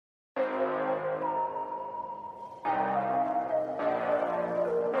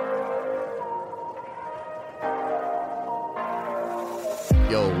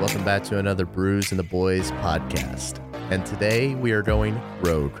Yo, welcome back to another Brews and the Boys podcast. And today we are going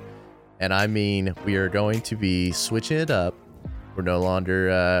rogue. And I mean, we are going to be switching it up. We're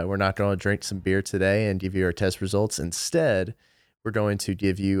not going to drink some beer today and give you our test results. Instead, we're going to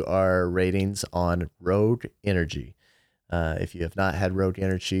give you our ratings on Rogue Energy. If you have not had Rogue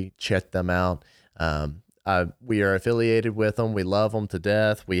Energy, check them out. We are affiliated with them. We love them to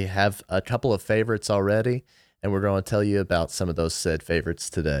death. We have a couple of favorites already, and we're going to tell you about some of those said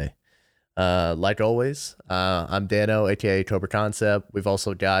favorites today. Like always, I'm Dano, aka Cobra Concept. We've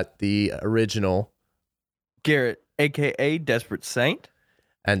also got the original Garrett, aka Desperate Saint.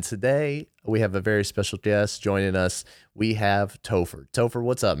 And today we have a very special guest joining us. We have Topher. Topher,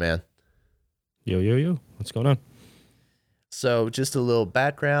 what's up, man? Yo. What's going on? So just a little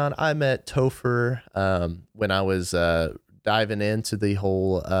background. I met Topher when I was diving into the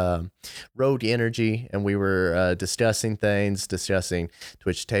whole Rogue Energy, and we were discussing Twitch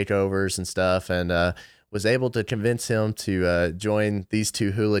takeovers and stuff, and was able to convince him to join these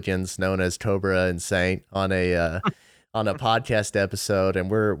two hooligans known as Cobra and Saint on a podcast episode,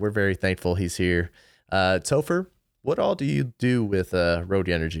 and we're very thankful he's here. Topher, what all do you do with Rogue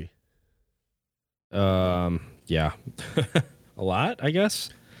Energy? Yeah, a lot, I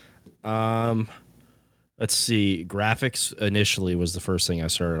guess. Let's see. Graphics initially was the first thing I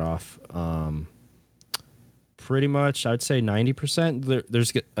started off. Pretty much, I'd say 90%.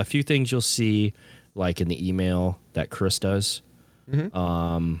 There's a few things you'll see, like in the email that Chris does, and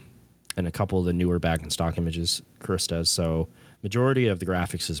a couple of the newer back in stock images Chris does. So majority of the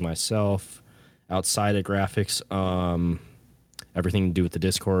graphics is myself. Outside of graphics, everything to do with the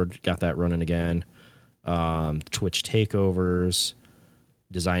Discord, got that running again. Twitch takeovers,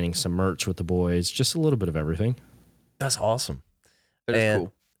 designing some merch with the boys, just a little bit of everything. That's awesome. That's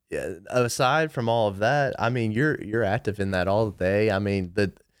cool. Yeah, aside from all of that, I mean, you're active in that all day. I mean,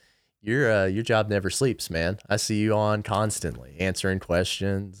 your job never sleeps, man. I see you on constantly answering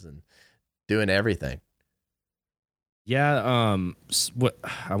questions and doing everything. Yeah, what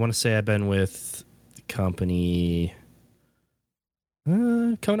I want to say, I've been with the company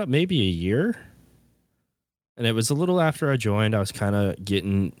coming up maybe a year. And it was a little after I joined. I was kind of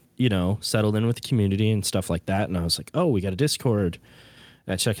getting, settled in with the community and stuff like that. And I was like, oh, we got a Discord.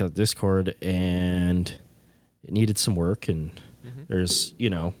 And I checked out Discord, and it needed some work. And there's,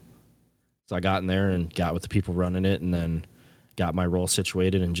 so I got in there and got with the people running it, and then got my role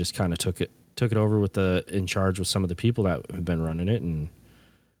situated and just kind of took it over in charge with some of the people that have been running it. And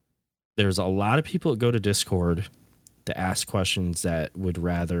there's a lot of people that go to Discord to ask questions that would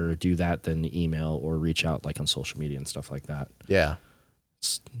rather do that than email or reach out like on social media and stuff like that. Yeah.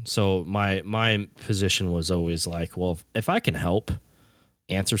 So my position was always like, well, if I can help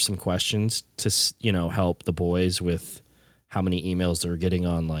answer some questions to, help the boys with how many emails they're getting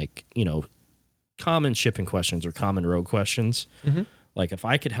on, like, common shipping questions or common road questions. Like if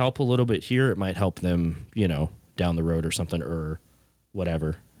I could help a little bit here, it might help them, down the road or something or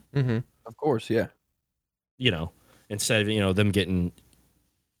whatever. Of course. Yeah. Instead of, them getting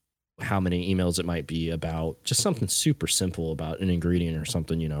how many emails it might be about just something super simple about an ingredient or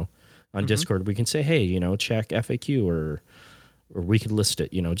something, on Discord, we can say, hey, check FAQ or we could list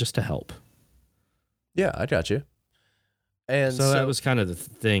it, just to help. Yeah, I got you. And so that was kind of the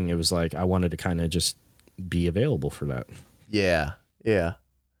thing. It was like, I wanted to kind of just be available for that. Yeah.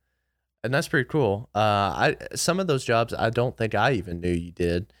 And that's pretty cool. Some of those jobs, I don't think I even knew you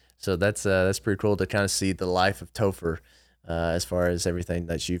did. So that's pretty cool to kind of see the life of Topher as far as everything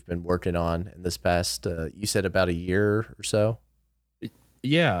that you've been working on in this past, you said about a year or so?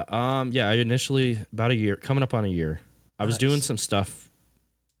 Yeah. I initially about a year, coming up on a year. I was doing some stuff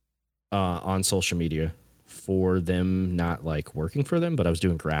on social media for them, not like working for them, but I was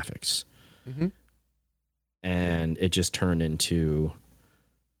doing graphics. And it just turned into,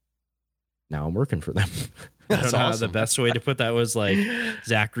 now I'm working for them. I don't know how the best way to put that was. Like,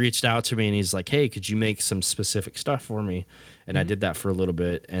 Zach reached out to me and he's like, hey, could you make some specific stuff for me? And I did that for a little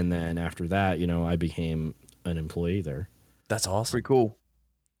bit. And then after that, I became an employee there. That's awesome. Pretty cool.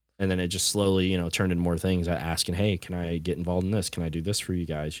 And then it just slowly, turned into more things, asking, hey, can I get involved in this? Can I do this for you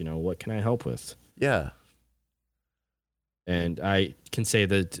guys? What can I help with? Yeah. And I can say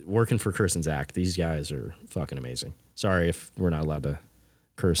that working for Chris and Zach, these guys are fucking amazing. Sorry if we're not allowed to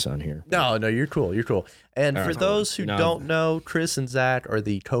curse on here. No, you're cool. And for those who don't know, Chris and Zach are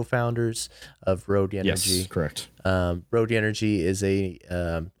the co-founders of Rogue Energy. Yes, correct. Rogue Energy is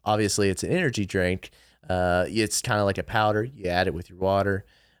obviously it's an energy drink. It's kind of like a powder. You add it with your water.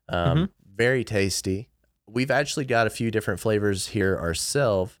 Very tasty. We've actually got a few different flavors here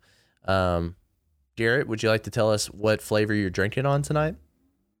ourselves. Garrett, would you like to tell us what flavor you're drinking on tonight?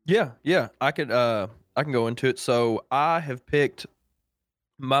 Yeah. I can go into it. So I have picked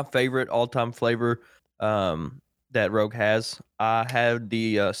my favorite all-time flavor that Rogue has. I have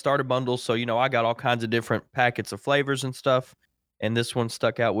the starter bundle, so I got all kinds of different packets of flavors and stuff. And this one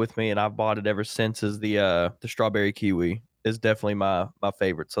stuck out with me, and I've bought it ever since. Is the strawberry kiwi is definitely my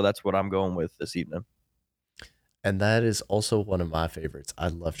favorite. So that's what I'm going with this evening. And that is also one of my favorites. I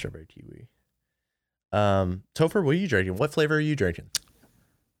love strawberry kiwi. Topher, what are you drinking? What flavor are you drinking?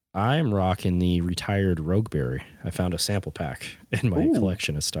 I'm rocking the retired Rogueberry. I found a sample pack in my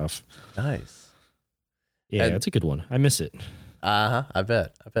collection of stuff. Nice. Yeah, it's a good one. I miss it. I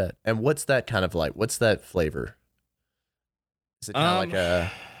bet. And what's that kind of like? What's that flavor? Is it kind of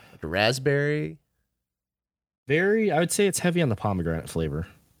like a raspberry? I would say it's heavy on the pomegranate flavor.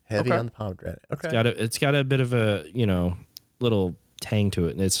 Heavy on the pomegranate. Okay. It's got a bit of a, little tang to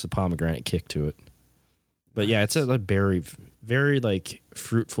it, and it's the pomegranate kick to it. But yeah, it's a berry, very like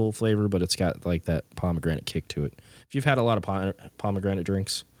fruitful flavor, but it's got like that pomegranate kick to it. If you've had a lot of pomegranate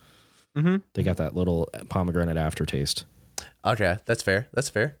drinks, they got that little pomegranate aftertaste. Okay, that's fair.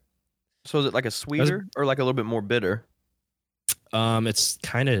 So is it like a sweeter or like a little bit more bitter? It's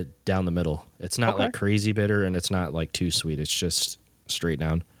kind of down the middle. It's not like crazy bitter, and it's not like too sweet. It's just straight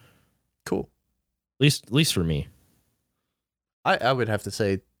down. Cool. At least for me. I would have to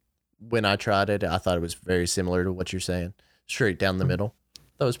say, when I tried it, I thought it was very similar to what you're saying. Straight down the middle.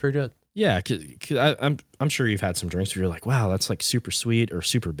 That was pretty good. Yeah, cause I'm sure you've had some drinks where you're like, wow, that's like super sweet or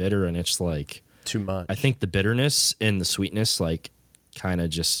super bitter, and it's like too much. I think the bitterness and the sweetness like kind of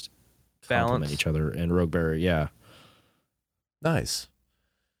just complement each other. And Rogueberry, yeah. Nice.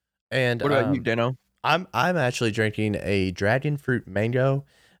 And what about you, Dano? I'm actually drinking a dragon fruit mango.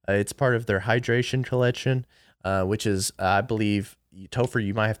 It's part of their hydration collection, which is, I believe, Topher,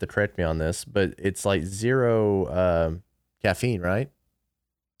 you might have to correct me on this, but it's like 0 caffeine, right?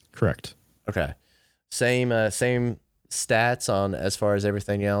 Correct. Okay. Same stats on as far as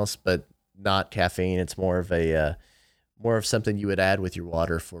everything else, but not caffeine. It's more of something you would add with your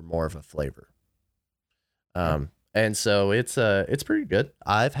water for more of a flavor. And so it's pretty good.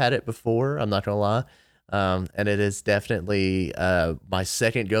 I've had it before, I'm not gonna lie. And it is definitely my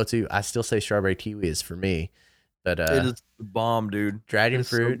second go-to. I still say strawberry kiwi is for me, but it is the bomb, dude. Dragon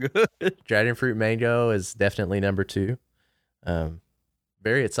fruit, so dragon fruit mango is definitely number 2.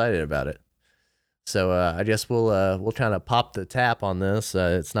 Very excited about it. So I guess we'll kind of pop the tap on this.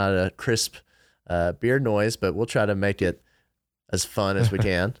 It's not a crisp beer noise, but we'll try to make it as fun as we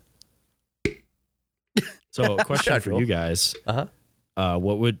can. So, question for you guys: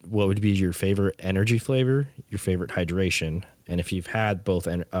 what would be your favorite energy flavor, your favorite hydration, and if you've had both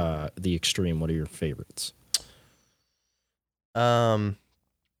the extreme, what are your favorites? You want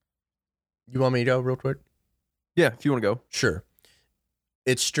me to go real quick? Yeah, if you want to go. Sure.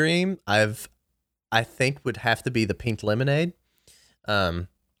 Extreme, I think would have to be the pink lemonade. Right?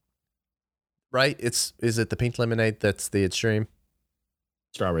 Is it the pink lemonade that's the extreme?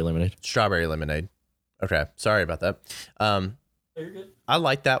 Strawberry lemonade. Strawberry lemonade. Okay, sorry about that. You're good. I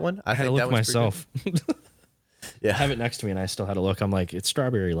like that one. I had to look myself. Yeah, I have it next to me, and I still had to look. I'm like, it's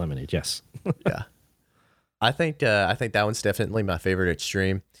strawberry lemonade. Yes. Yeah. I think that one's definitely my favorite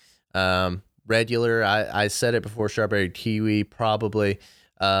extreme. Regular, I said it before, strawberry kiwi probably.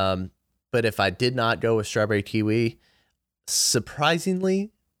 But if I did not go with strawberry kiwi, surprisingly,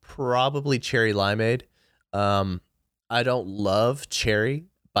 probably cherry limeade. I don't love cherry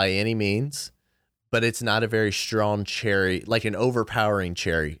by any means, but it's not a very strong cherry, like an overpowering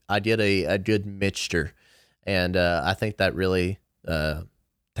cherry. I get a good mixture, and I think that really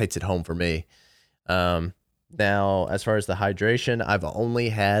takes it home for me. Now, as far as the hydration, I've only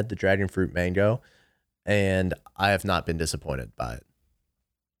had the dragon fruit mango, and I have not been disappointed by it.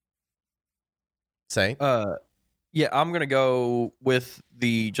 Say? Yeah, I'm gonna go with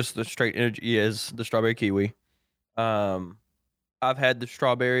the straight energy is the strawberry kiwi. I've had the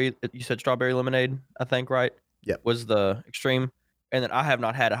strawberry. You said strawberry lemonade, I think, right? Yep. Was the extreme, and then I have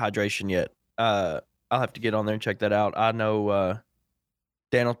not had a hydration yet. I'll have to get on there and check that out. I know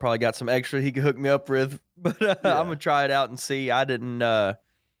Daniel's probably got some extra he could hook me up with, but I'm gonna try it out and see. I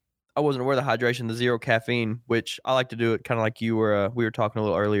wasn't aware of the hydration, the 0 caffeine, which I like to do it kind of like you were. We were talking a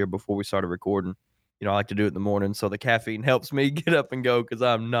little earlier before we started recording. I like to do it in the morning, so the caffeine helps me get up and go because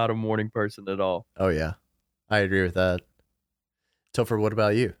I'm not a morning person at all. Oh yeah, I agree with that. Topher, what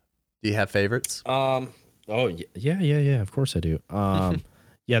about you? Do you have favorites? Oh yeah. Of course I do.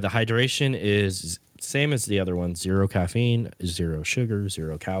 Yeah, the hydration is same as the other one. 0 caffeine, 0 sugar,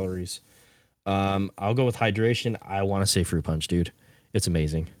 0 calories. I'll go with hydration. I want to say fruit punch, dude. It's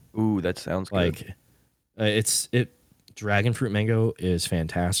amazing. Ooh, that sounds good. Like, Dragon fruit mango is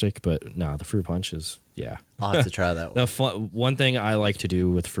fantastic, but no, the fruit punch is I'll have to try that one. One thing I like to do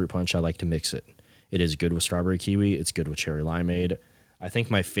with fruit punch, I like to mix it. It is good with strawberry kiwi. It's good with cherry limeade. I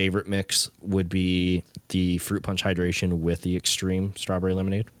think my favorite mix would be the fruit punch hydration with the extreme strawberry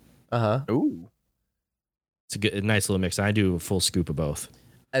lemonade. Ooh. It's a nice little mix. I do a full scoop of both.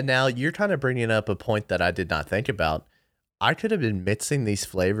 And now you're kind of bringing up a point that I did not think about. I could have been mixing these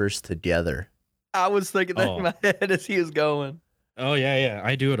flavors together. I was thinking that in my head as he was going. Oh yeah,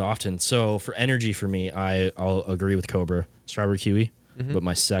 I do it often. So for energy, for me, I'll agree with Cobra strawberry kiwi, but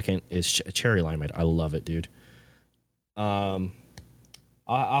my second is cherry limeade. I love it, dude. I'll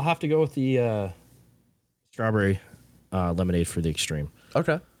have to go with the strawberry lemonade for the extreme.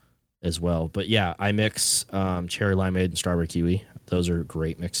 Okay. As well, but yeah, I mix cherry limeade and strawberry kiwi. Those are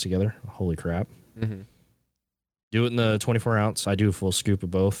great mixed together. Holy crap! Do it in the 24 ounce. I do a full scoop of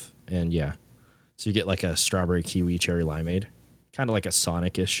both, and yeah, so you get like a strawberry kiwi cherry limeade, kind of like a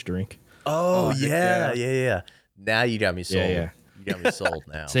Sonic-ish drink. Oh yeah. Now you got me sold. Yeah. You got me sold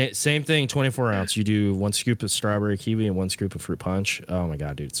now. Same thing, 24 ounce. You do 1 scoop of strawberry kiwi and 1 scoop of fruit punch. Oh my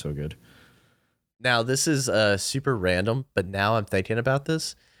god, dude, it's so good. Now this is super random, but now I'm thinking about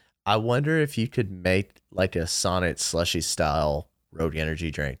this. I wonder if you could make like a Sonic slushy style Rogue Energy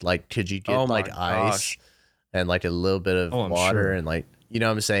drink. Like, could you get like ice and like a little bit of water and like, you know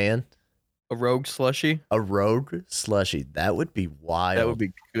what I'm saying? A Rogue slushy? A Rogue slushy. That would be wild. That would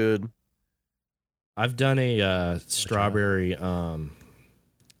be good. I've done a strawberry,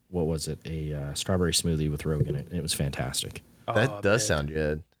 what was it? A strawberry smoothie with Rogue in it. It was fantastic. That does sound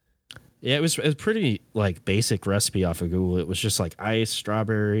good. Yeah, it was pretty like basic recipe off of Google. It was just like ice,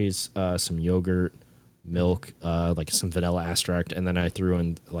 strawberries, some yogurt, milk, like some vanilla extract, and then I threw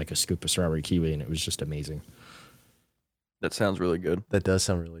in like a scoop of strawberry kiwi, and it was just amazing. That sounds really good. That does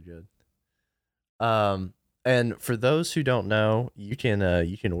sound really good. And for those who don't know, you can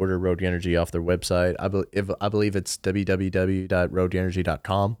order Rogue Energy off their website. I believe it's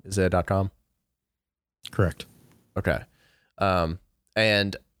www.rogueenergy.com. Is that .com? Correct. Okay.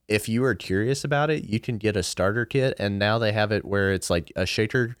 And if you are curious about it, you can get a starter kit, and now they have it where it's like a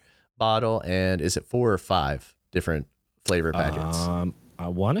shaker bottle, and is it 4 or 5 different flavor packets? I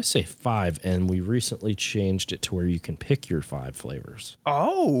want to say 5, and we recently changed it to where you can pick your 5 flavors.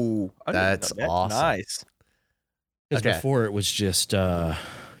 Oh, that's awesome. Nice. Because before it was just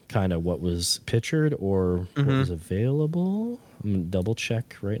kind of what was pictured or what was available. I'm gonna double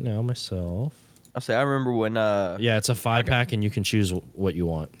check right now myself. I remember when yeah, it's a 5-pack and you can choose what you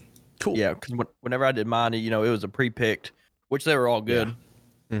want. Cool. Yeah, because whenever I did mine, it was a pre-picked, which they were all good.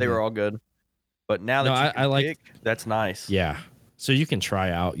 Yeah. They were all good. But now that I like, that's nice. Yeah. So you can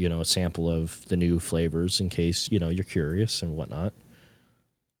try out, a sample of the new flavors in case, you're curious and whatnot.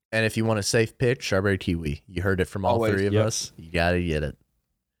 And if you want a safe pick, strawberry kiwi. You heard it from all three of us. You got to get it.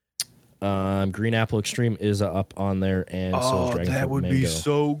 Green Apple Extreme is up on there, and so is Dragon that would Mango. be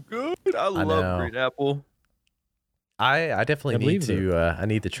so good. I love Green Apple. I definitely need to. I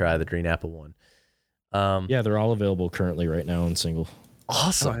need to try the Green Apple one. Yeah, they're all available currently right now in single.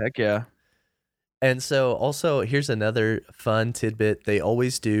 Awesome. Oh, heck yeah. And so also here's another fun tidbit. They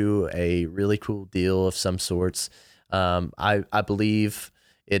always do a really cool deal of some sorts. I believe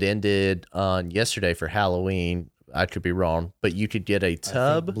it ended on yesterday for Halloween. I could be wrong, but you could get a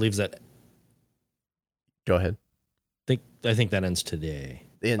tub. I believe that. Go ahead. I think that ends today.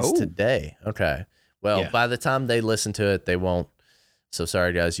 It ends today. Okay. Well, by the time they listen to it, they won't. So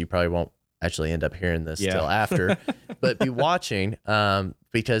sorry, guys. You probably won't actually end up hearing this till after, but be watching.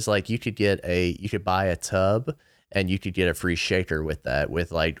 Because like you could buy a tub and you could get a free shaker with that,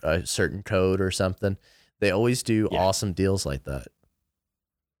 with like a certain code or something. They always do awesome deals like that.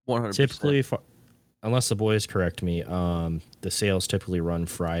 100%. Typically, unless the boys correct me, the sales typically run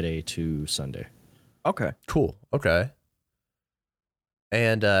Friday to Sunday. Okay. Cool. Okay.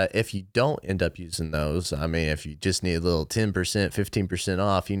 And if you don't end up using those, I mean, if you just need a little 10%, 15%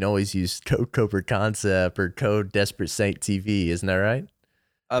 off, you can always use code Cobra Concept or code Desperate Saint TV. Isn't that right?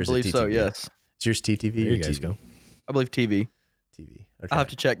 I believe so, yes. It's yours TTV There or you guys TV? go. I believe TV. TV. Okay. I'll have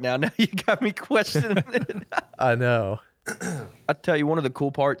to check now. Now you got me questioning it. I know. I'll tell you one of the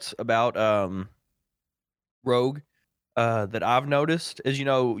cool parts about Rogue that I've noticed is,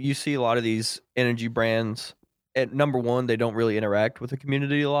 you see a lot of these energy brands. And number one, they don't really interact with the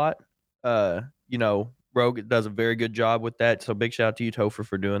community a lot. Rogue does a very good job with that. So big shout out to you, Topher,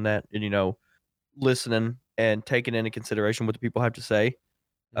 for doing that and, listening and taking into consideration what the people have to say.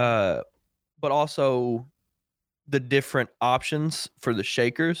 But also the different options for the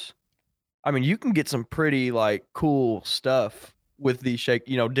shakers. I mean, you can get some pretty cool stuff with these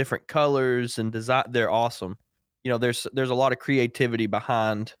different colors and design. They're awesome. there's a lot of creativity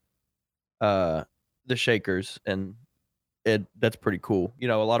behind the shakers, and that's pretty cool. A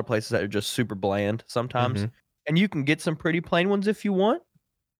lot of places that are just super bland sometimes, and you can get some pretty plain ones if you want,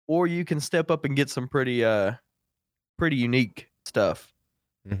 or you can step up and get some pretty unique stuff.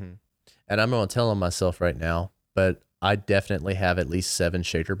 And I'm going to tell on myself right now, but I definitely have at least 7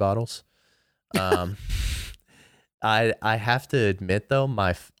 shaker bottles. I have to admit though,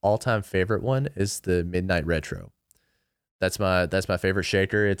 my all-time favorite one is the Midnight Retro. That's my favorite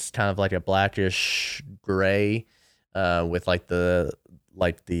shaker. It's kind of like a blackish gray, with like the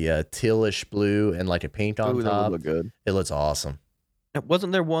tealish blue and like a pink on Ooh, that top. would look good. It looks awesome.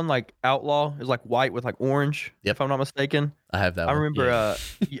 Wasn't there one like Outlaw? It was like white with like orange, Yep. if I'm not mistaken. I have that I one. remember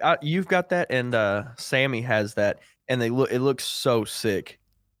you've got that, and Sammy has that, and it looks so sick.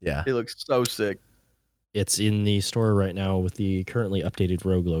 Yeah. It looks so sick. It's in the store right now with the currently updated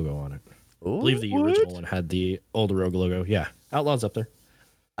Rogue logo on it. Ooh, I believe the original one had the old Rogue logo. Yeah, Outlaw's up there.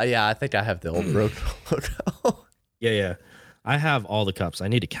 Yeah, I think I have the old Rogue logo. Yeah. I have all the cups. I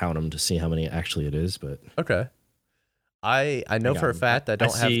need to count them to see how many actually it is, but Okay. I know for a fact I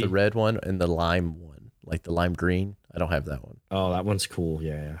don't have see- the red one and the lime one, like the lime green. I don't have that one. oh, that one's cool.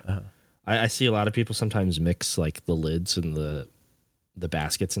 Yeah. Uh-huh. I see a lot of people sometimes mix like the lids and the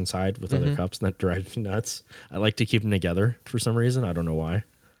baskets inside with other cups, and that drives me nuts. I like to keep them together for some reason. I don't know why.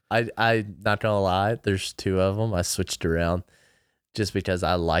 I not gonna lie, there's 2 of them. I switched around just because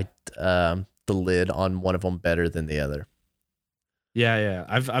I liked the lid on one of them better than the other. Yeah.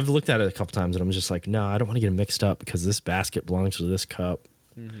 I've looked at it a couple times and I'm just like, no, I don't want to get them mixed up because this basket belongs to this cup.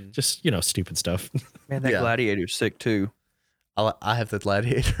 Just stupid stuff. Man, that Yeah. Gladiator's sick too. I have the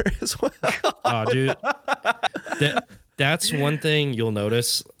Gladiator as well. Oh, dude, that's one thing you'll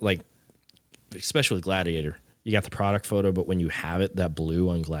notice, like especially Gladiator. You got the product photo, but when you have it, that blue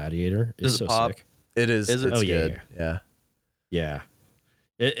on Gladiator is Does it so pop? sick. It is. Is it? It's Oh, yeah, good. Yeah. Yeah,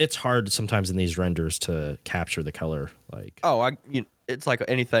 it's hard sometimes in these renders to capture the color. Like, Oh, it's like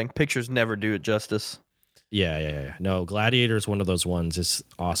anything. Pictures never do it justice. yeah. No, Gladiator is one of those ones. It's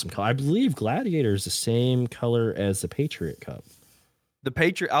awesome color. I believe Gladiator is the same color as the Patriot Cup. The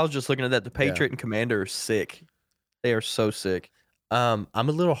Patriot. I was just looking at that. The Patriot and Commander are sick. They are so sick. I'm a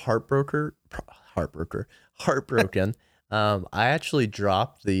little heartbroken. I actually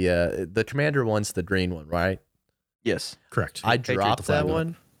dropped the Commander one's the green one, right? Yes. Correct. I Patriot dropped the flag that on it.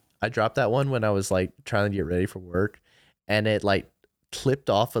 one. I dropped that one when I was like trying to get ready for work, and it like clipped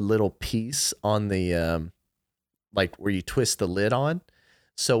off a little piece on the like where you twist the lid on.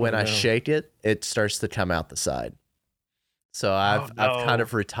 So when I no. shake it, it starts to come out the side. So I've kind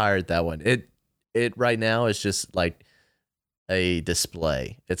of retired that one. It right now is just like a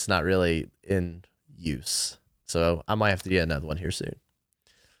display. It's not really in use. So I might have to get another one here soon.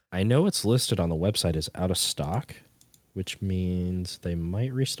 I know it's listed on the website as out of stock, which means they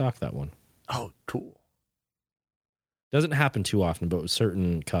might restock that one. Oh, cool. Doesn't happen too often, but with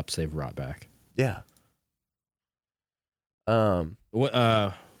certain cups they've brought back. Yeah.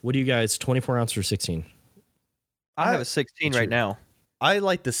 What do you guys, 24 ounce or 16? I have a 16 right now. I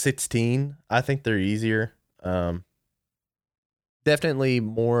like the 16. I think they're easier. Definitely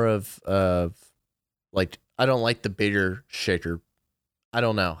more of like, I don't like the bigger shaker. I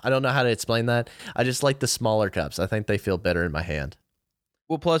don't know how to explain that. I just like the smaller cups. I think they feel better in my hand.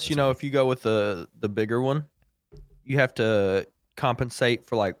 Well, plus, if you go with the bigger one, you have to compensate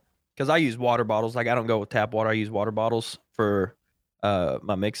for because I use water bottles. Like I don't go with tap water. I use water bottles for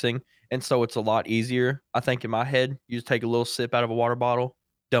my mixing. And so it's a lot easier. I think in my head, you just take a little sip out of a water bottle,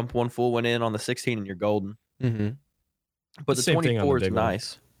 dump one full one in on the 16 and you're golden. Mm-hmm. But The the same thing on the 24 is big one.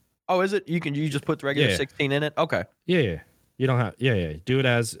 nice. Oh, is it? You just put the regular Yeah. 16 in it? Okay. Yeah. You don't have, yeah. Do it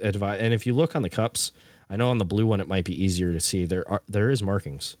as advised. And if you look on the cups, I know on the blue one it might be easier to see. There is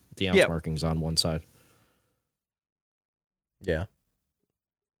markings, the ounce markings on one side. Yeah.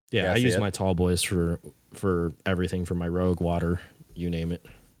 Yeah, I I see use it. my tall boys for everything, for my Rogue water, you name it.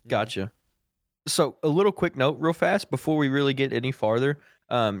 Gotcha. So a little quick note real fast before we really get any farther.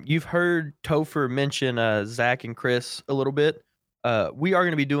 You've heard Topher mention Zach and Chris a little bit. We are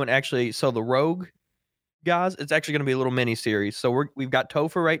going to be doing so the Rogue guys, it's actually going to be a little mini series. So we've got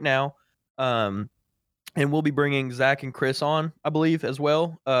Topher right now. And we'll be bringing Zach and Chris on, I believe, as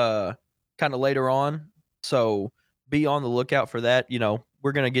well, kind of later on. So be on the lookout for that.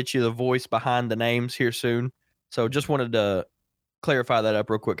 We're going to get you the voice behind the names here soon. So just wanted to clarify that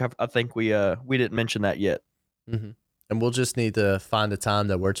up real quick. I think we didn't mention that yet. Mm-hmm. And we'll just need to find a time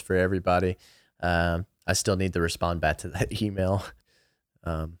that works for everybody. I still need to respond back to that email.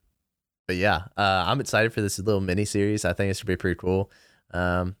 But yeah, I'm excited for this little mini series. I think it's gonna be pretty cool.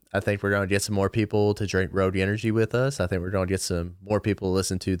 I think we're going to get some more people to drink Road Energy with us. I think we're going to get some more people to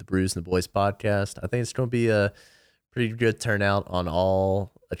listen to the Brews and the Boys podcast. I think it's going to be a pretty good turnout on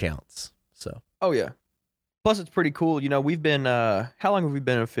all accounts. So, Oh yeah. Plus, it's pretty cool. You know, we've been how long have we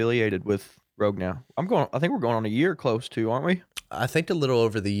been affiliated with Rogue now? I think we're going on a year close to, aren't we? I think a little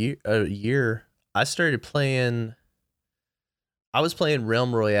over the year. I started playing. I was playing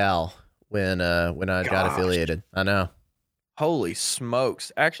Realm Royale when I got Gosh. affiliated. I know. Holy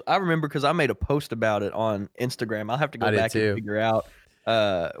smokes! Actually, I remember because I made a post about it on Instagram. I'll have to I go did back too. and figure out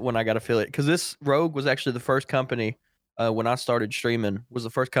when I got affiliated, because this Rogue was actually the first company when I started streaming, was the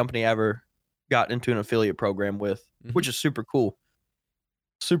first company I ever got into an affiliate program with, which is super cool.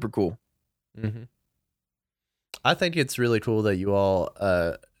 Super cool. Mm-hmm. I think it's really cool that you all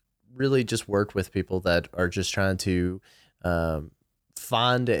really just work with people that are just trying to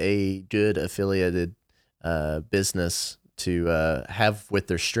find a good affiliated business to have with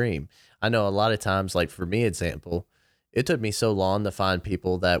their stream. I know a lot of times, like for me, example, it took me so long to find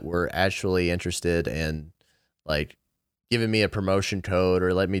people that were actually interested in like giving me a promotion code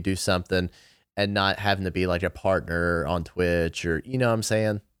or let me do something and not having to be like a partner on Twitch or, you know what I'm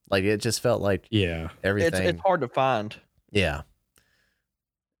saying? Like it just felt like Yeah. everything. It's hard to find, Yeah.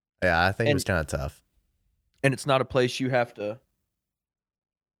 Yeah, I think it was kind of tough. and it's not a place you have to.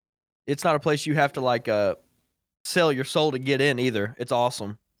 It's not a place you have to like sell your soul to get in either. It's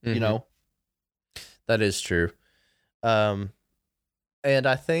awesome, you Mhm. know. That is true. And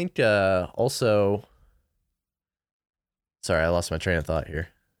I think also, sorry, I lost my train of thought here.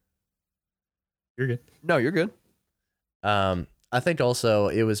 You're good. No, you're good. I think also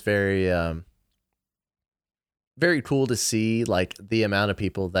it was very very cool to see like the amount of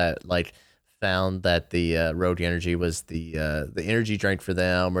people that like found that the Road Energy was the energy drink for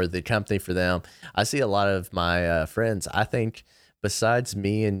them or the company for them. I see a lot of my friends. I think besides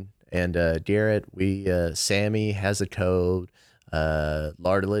me and Garrett, we Sammy has a code.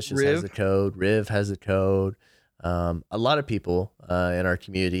 Lardalicious has Riv. a code. Riv has a code. A lot of people in our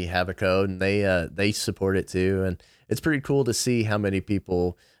community have a code, and they support it too. And it's pretty cool to see how many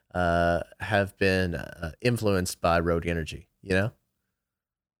people have been influenced by Road Energy. You know,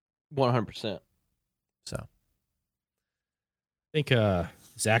 100%. so I think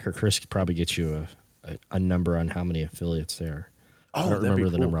Zach or Chris could probably get you a number on how many affiliates there are. I don't remember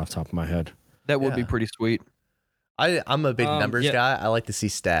the number off the top of my head. That would be Yeah. pretty sweet. I'm a big numbers yeah. guy. I like to see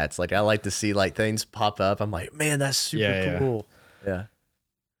stats. Like I like to see like things pop up. I'm like, man, that's super Yeah. cool. Yeah.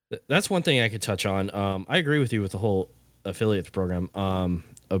 That's one thing I could touch on. I agree with you with the whole affiliates program.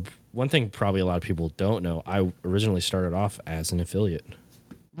 One thing probably a lot of people don't know, I originally started off as an affiliate.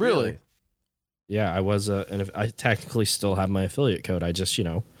 Really? Yeah, I was and I technically still have my affiliate code. I just,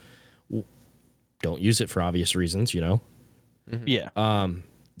 don't use it for obvious reasons, Yeah.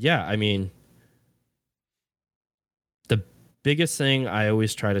 Yeah, I mean, the biggest thing I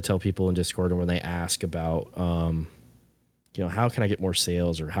always try to tell people in Discord when they ask about, how can I get more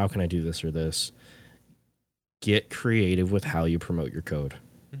sales or how can I do this or this, get creative with how you promote your code.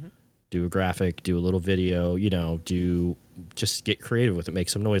 Mm-hmm. Do a graphic, do a little video, just get creative with it, make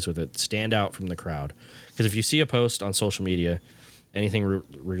some noise with it, stand out from the crowd. Because if you see a post on social media, anything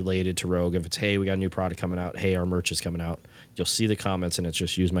related to Rogue, if it's, hey, we got a new product coming out, hey, our merch is coming out, you'll see the comments and it's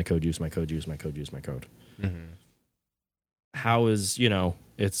just use my code, use my code, use my code, use my code. Mm-hmm. How is,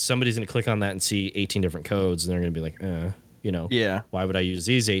 it's somebody's going to click on that and see 18 different codes and they're going to be like, Yeah. why would I use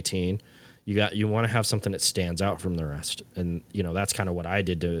these 18? You want to have something that stands out from the rest. And, that's kind of what I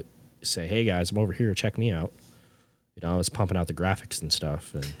did to say, hey guys, I'm over here, check me out. I was pumping out the graphics and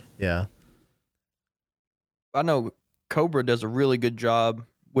stuff. And Yeah. I know Cobra does a really good job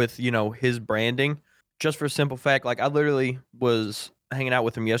with, his branding, just for a simple fact. Like I literally was hanging out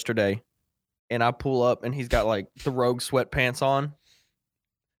with him yesterday and I pull up and he's got like the Rogue sweatpants on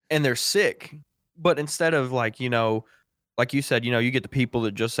and they're sick. But instead of like, like you said, you get the people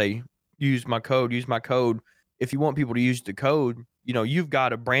that just say, use my code, use my code. If you want people to use the code, you've got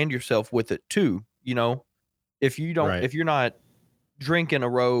to brand yourself with it too. If you don't, Right. if you're not drinking a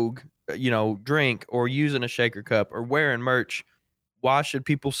Rogue, drink or using a shaker cup or wearing merch, why should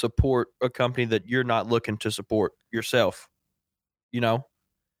people support a company that you're not looking to support yourself? And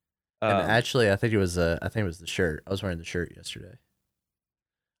actually, I think it was the shirt. I was wearing the shirt yesterday.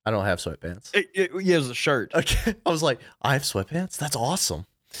 I don't have sweatpants. it was a shirt. Okay. I was like, I have sweatpants? That's awesome.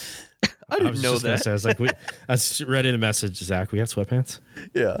 I didn't was know just gonna that. say, I was like, I was ready to message Zach. We got sweatpants.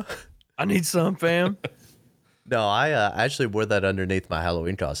 Yeah. I need some, fam. No, I actually wore that underneath my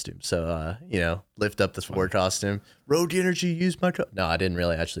Halloween costume. So, lift up the sport costume. Road Energy, use my code. No, I didn't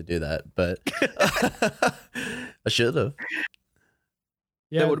really actually do that, but I should have.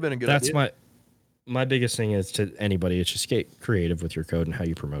 Yeah, That would have been a good that's idea. my biggest thing is to anybody. It's just get creative with your code and how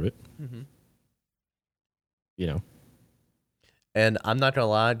you promote it. Mhm. You know. And I'm not gonna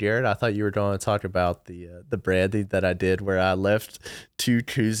lie, Garrett, I thought you were going to talk about the branding that I did, where I left 2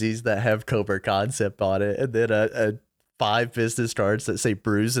 koozies that have Cobra Concept on it, and then a 5 business cards that say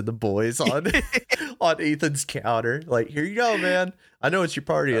 "Bruise and the Boys" on on Ethan's counter. Like, here you go, man. I know it's your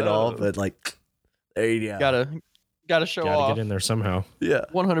party and all, but like, there you go. Gotta show Got to off. get in there somehow. Yeah.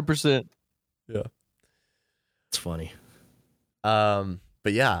 100%. It's funny. But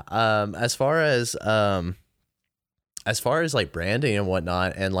yeah, as far as like branding and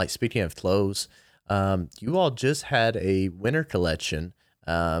whatnot, and like speaking of clothes, you all just had a winter collection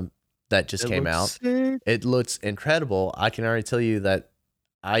that just came out. Sick. It looks incredible. I can already tell you that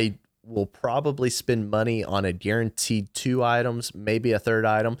I will probably spend money on a guaranteed 2 items, maybe a 3rd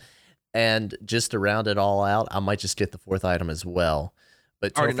item, and just to round it all out, I might just get the 4th item as well.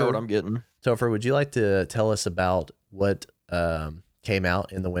 But I already know what Topher, I'm getting. Topher, would you like to tell us about what came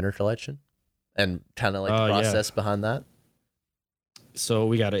out in the winter collection and kind of like the Yeah. process behind that? So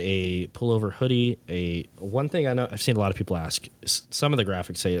we got a pullover hoodie. One thing I know I've seen a lot of people ask. Some of the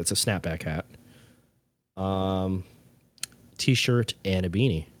graphics say it's a snapback hat, t-shirt, and a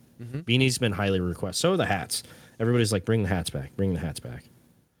beanie. Mhm. Beanie's been highly requested. So are the hats. Everybody's like, bring the hats back. Bring the hats back.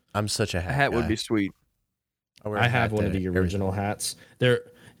 I'm such a A hat hat would guy. be sweet. wear a I have hat one of that the every- original hats.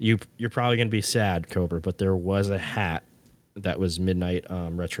 You're probably gonna be sad, Cobra, but there was a hat that was midnight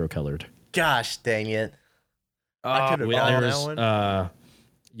retro colored. Gosh dang it. I could've There gotten that was, one.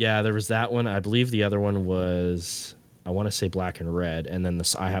 yeah, there was that one. I believe the other one was, I want to say black and red, and then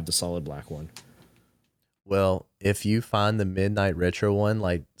I have the solid black one. Well, if you find the midnight retro one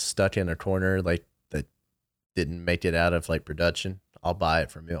like stuck in a corner like that didn't make it out of like production, I'll buy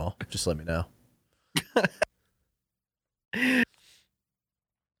it from y'all. Just let me know.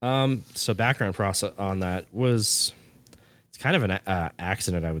 So background process on that was, it's kind of an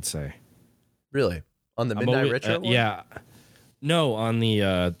accident, I would say. Really? On the I'm midnight always- retro one? yeah, no, on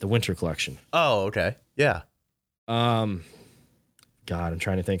the winter collection. Oh, okay. Yeah. God, I'm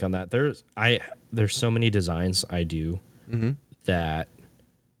trying to think on that. There's so many designs I do Mm-hmm. that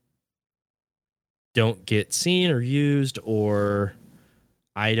don't get seen or used, or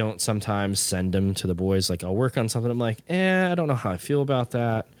I don't sometimes send them to the boys. Like, I'll work on something, I'm like, I don't know how I feel about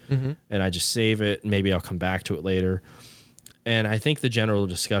that, Mm-hmm. and I just save it. Maybe I'll come back to it later. And I think the general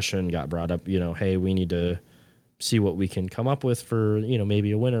discussion got brought up, hey, we need to see what we can come up with for,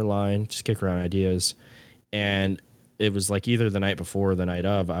 maybe a winter line, just kick around ideas. And it was like either the night before or the night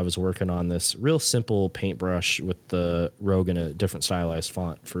of, I was working on this real simple paintbrush with the Rogue in a different stylized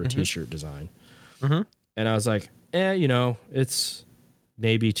font for a t-shirt design. Mhm. And I was like, it's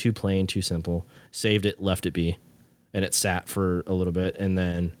maybe too plain, too simple. Saved it, left it be. And it sat for a little bit. And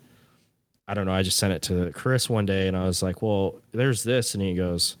then, I don't know, I just sent it to Chris one day and I was like, well, there's this. And he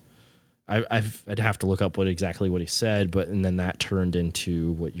goes, I'd have to look up exactly what he said, and then that turned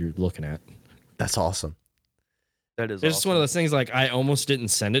into what you're looking at. That's awesome. That is It's just one of those things, like, I almost didn't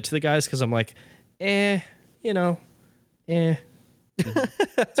send it to the guys because I'm like, It's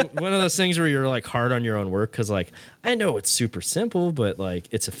one of those things where you're like hard on your own work because, like, I know it's super simple, but like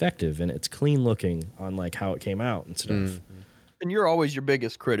it's effective and it's clean looking on like how it came out and stuff. And you're always your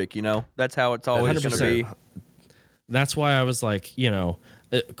biggest critic, That's how it's always going to be. 100%. That's why I was like,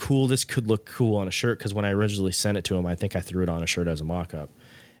 cool, this could look cool on a shirt, because when I originally sent it to him, I think I threw it on a shirt as a mock-up.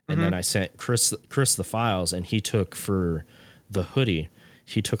 And then I sent Chris the files, and he took, for the hoodie,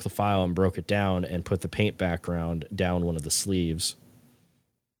 he took the file and broke it down and put the paint background down one of the sleeves.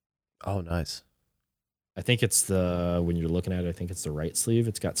 Oh, nice. I think it's when you're looking at it, I think it's the right sleeve.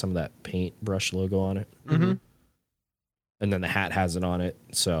 It's got some of that paintbrush logo on it. Mhm. And then the hat has it on it.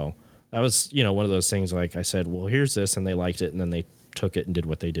 So that was, one of those things, like I said, well, here's this, and they liked it, and then they took it and did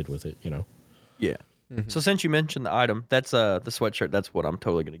what they did with it, Yeah. So since you mentioned the item, that's the sweatshirt. That's what I'm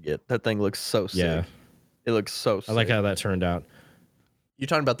totally going to get. That thing looks so sick. Yeah. It looks so sick. I like how that turned out. You're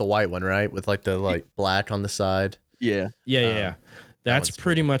talking about the white one, right? With like the black on the side. Yeah. Yeah. That's one's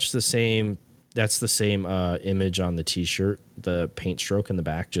pretty much the same. That's the same image on the t-shirt, the paint stroke in the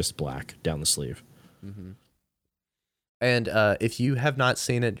back, just black down the sleeve. And if you have not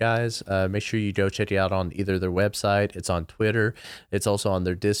seen it, guys, make sure you go check it out on either their website. It's on Twitter. It's also on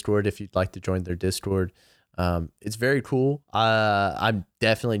their Discord if you'd like to join their Discord. It's very cool. I'm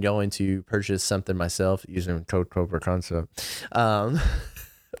definitely going to purchase something myself using code Cobra Concept or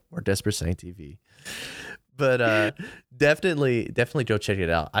Desperate Saint TV. But definitely go check it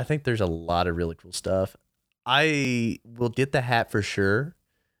out. I think there's a lot of really cool stuff. I will get the hat for sure,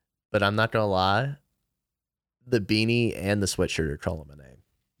 but I'm not going to lie. The beanie and the sweatshirt are calling my name.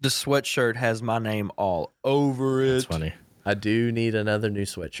 The sweatshirt has my name all over it. That's funny. I do need another new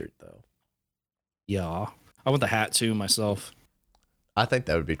sweatshirt though. Yeah. I want the hat too myself. I think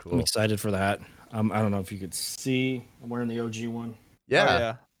that would be I'm cool. excited for the hat. I don't know if you could see. I'm wearing the OG one. Yeah, Oh,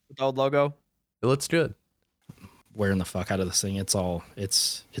 yeah. With the old logo. it looks good. Wearing the fuck out of this thing.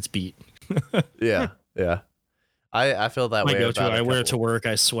 It's beat. Yeah, yeah. I feel that My way. go-to. about a I wear it to couple- work.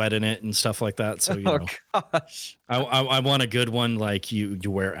 I sweat in it and stuff like that. So Oh gosh. I want a good one like you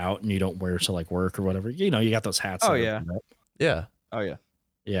wear out and you don't wear to like work or whatever. You got those hats. Oh, that are- yeah. Yeah, Oh yeah.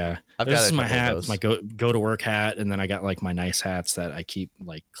 Yeah. I've This got is a my couple of hat. those. It's my go to work hat, and then I got like my nice hats that I keep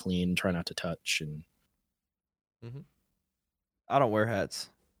like clean, try not to touch. And I don't wear hats.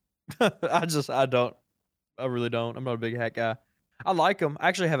 I don't. I really don't. I'm not a big hat guy. I like them. I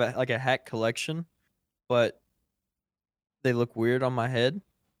actually have a hat collection, but they look weird on my head,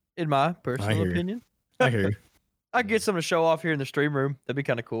 in my personal hear you. opinion. I hear you. I'd get some to show off here in the stream room. That'd be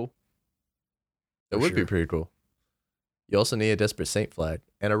kind of cool. It For would be sure. pretty cool. You also need a Desperate Saint flag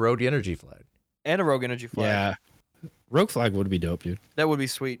and a Rogue Energy flag. And a Rogue Energy flag. Yeah. Rogue flag would be dope, dude. That would be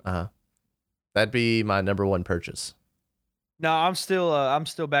sweet. That'd be my number one purchase. No, I'm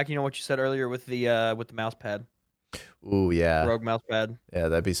still backing on what you said earlier with the mouse pad. Ooh, yeah, Rogue mouse pad. yeah,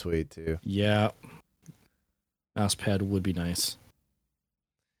 that'd be sweet too. Yeah. Mouse pad would be nice.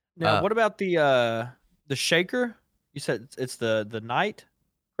 Now, what about the shaker? You said it's the Knight,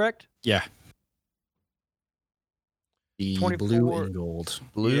 correct? Yeah. The 24 blue and gold.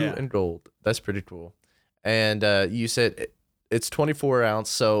 Blue Yeah. and gold. That's pretty cool. And you said it's 24 ounce.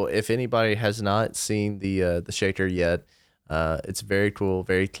 So if anybody has not seen the shaker yet, it's very cool,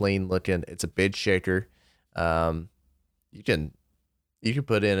 very clean looking. It's a big shaker. You can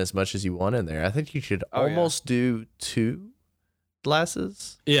put in as much as you want in there. I think you should Oh, yeah. almost do 2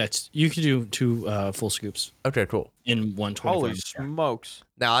 glasses. Yeah, you could do 2 full scoops Okay, cool. in 125. Holy smokes!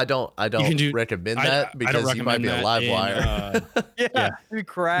 Now I don't can do- recommend I that don't because you might recommend be a that live in, wire. Yeah, Yeah. you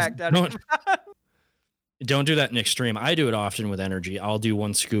cracked. Don't- Don't do that in extreme. I do it often with energy. I'll do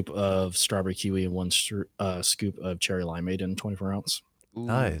 1 scoop of strawberry kiwi and 1 scoop of cherry limeade in 24 ounce. Ooh.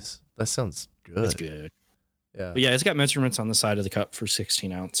 Nice. That sounds good. That's good. Yeah. But yeah, it's got measurements on the side of the cup for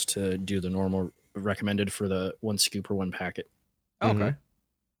 16 ounce to do the normal recommended for the 1 scoop or 1 packet. Okay. Mhm. I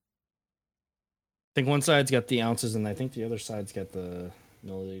think one side's got the ounces and I think the other side's got the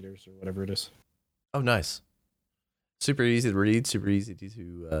milliliters or whatever it is. Oh, nice. Super easy to read. Super easy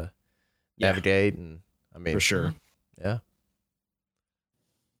to Yeah. navigate, and I mean, For sure. yeah.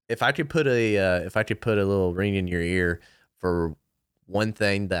 If I could put a little ring in your ear for one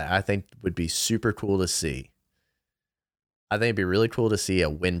thing that I think would be super cool to see, I think it'd be really cool to see a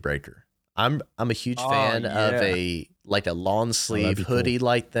windbreaker. I'm a huge Oh, fan of yeah. a long sleeve be cool. hoodie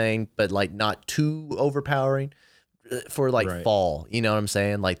like thing, but like not too overpowering for like Right. fall. You know what I'm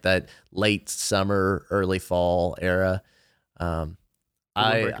saying? Like that late summer, early fall era. The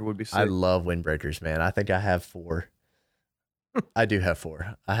I windbreaker would be sick. I love windbreakers, man. I think I have 4. I do have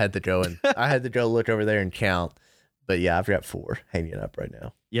 4. I had to go look over there and count. But yeah, I've got 4 hanging up right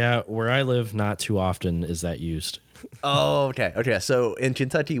now. Yeah, where I live, not too often is that used. Oh, okay. Okay. So in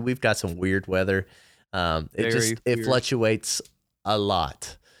Kentucky, we've got some weird weather. It Very it weird. fluctuates a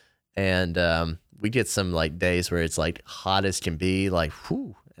lot. And we get some like days where it's like hot as can be, like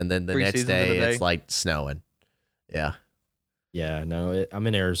whew. And then the 3 next seasons in a day day. it's like snowing. Yeah. Yeah, no, I'm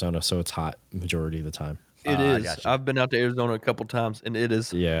in Arizona, so it's hot majority of the time. It I is. gotcha. I've been out to Arizona a couple times, and it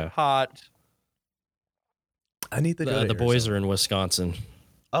is Yeah. hot. I need to go. The boys are in Wisconsin.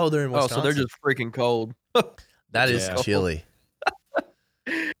 Oh, they're in Oh, Wisconsin. so they're just freaking cold. that is Yeah. chilly.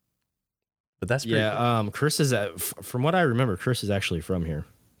 But that's pretty cool. Yeah, Chris is from what I remember, Chris is actually from here,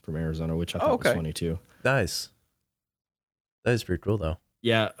 from Arizona, which I thought okay. was funny too. Nice. That is pretty cool though.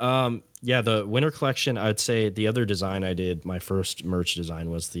 Yeah, the winter collection, I'd say the other design I did, my first merch design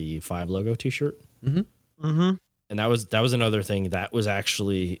was the 5 logo t-shirt. Mm-hmm. And that was another thing that was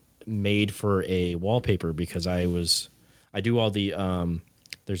actually made for a wallpaper because I do all the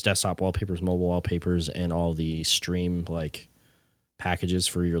there's desktop wallpapers, mobile wallpapers, and all the stream like packages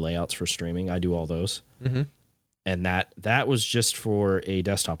for your layouts for streaming. I do all those. Mm-hmm. And that was just for a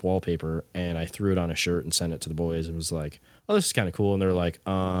desktop wallpaper, and I threw it on a shirt and sent it to the boys and was like, oh, this is kind of cool. And they're like,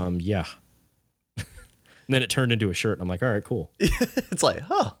 yeah. And then it turned into a shirt, and I'm like, all right, cool. It's like,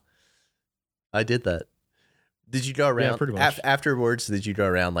 huh. I did that. Did you go around pretty much. afterwards? Did you go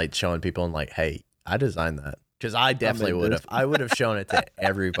around like showing people and like, hey, I designed that? Because I definitely made would this. have. I would have shown it to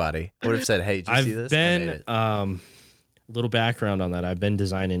everybody. Would have said, hey, did you see I've this? I made been it. little background on that. I've been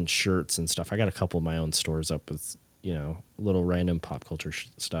designing shirts and stuff. I got a couple of my own stores up with, little random pop culture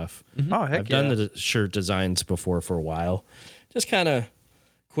stuff. Oh, heck I've done the shirt designs before for a while. Just kind of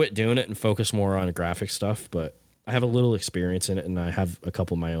quit doing it and focus more on graphic stuff, but I have a little experience in it and I have a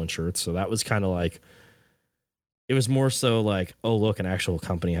couple of my own shirts. So that was kind of like, it was more so like, oh, look, an actual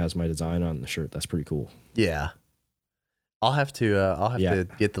company has my design on the shirt. That's pretty cool. Yeah. I'll have to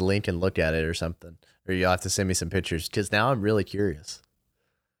get the link and look at it or something. Or you'll have to send me some pictures because now I'm really curious.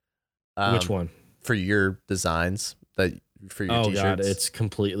 Which one? For your designs for your t-shirts. God, it's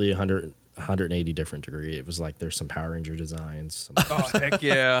completely 180 different degree. It was like there's some Power Ranger designs. Oh, heck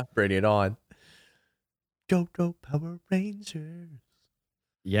yeah. Bring it on. Go Power Rangers.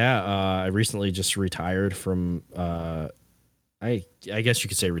 Yeah, I recently just retired from I guess you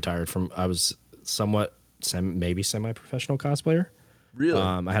could say retired from, I was somewhat maybe semi-professional cosplayer. Really?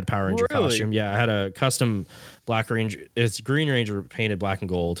 I had Power Ranger costume. Yeah, I had a custom Black Ranger. It's Green Ranger painted black and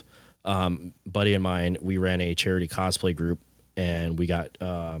gold. Buddy of mine, we ran a charity cosplay group, and we got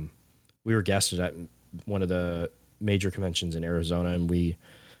we were guested at one of the major conventions in Arizona, and we,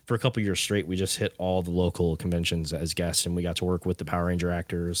 for a couple years straight, we just hit all the local conventions as guests, and we got to work with the Power Ranger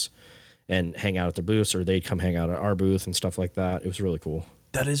actors and hang out at their booths, or they'd come hang out at our booth and stuff like that. It was really cool.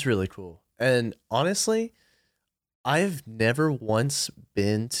 That is really cool. And honestly, I've never once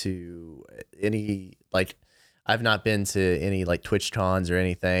been to any, like, I've not been to any like Twitch cons or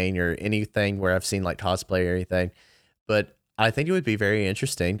anything where I've seen like cosplay or anything, but I think it would be very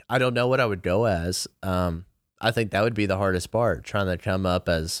interesting. I don't know what I would go as. I think that would be the hardest part, trying to come up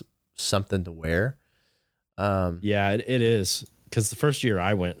as something to wear. Yeah, it is. Because the first year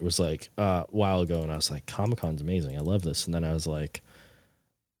I went was like a while ago, and I was like, Comic-Con's amazing. I love this. And then I was like,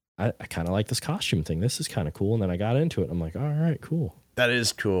 I kind of like this costume thing. This is kind of cool. And then I got into it. I'm like, all right, cool. That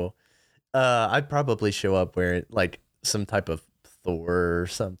is cool. I'd probably show up wearing like some type of Thor or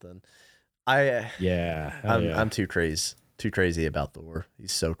something. I'm too crazy about Thor.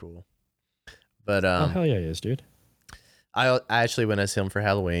 He's so cool. But hell yeah, he is, dude. I actually went as him for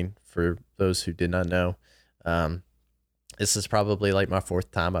Halloween. For those who did not know, this is probably like my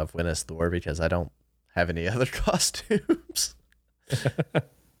fourth time I've went as Thor because I don't have any other costumes.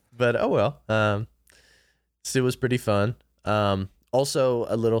 But oh well. So it was pretty fun. Also,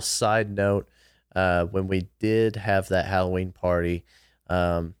 a little side note, when we did have that Halloween party,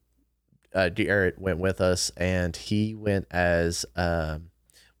 Garrett went with us, and he went as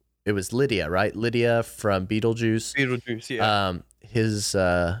it was Lydia, right? Lydia from Beetlejuice. Beetlejuice, yeah.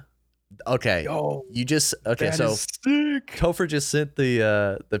 Okay. Yo, okay. So Topher just sent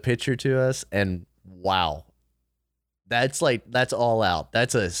the picture to us, and wow, that's all out.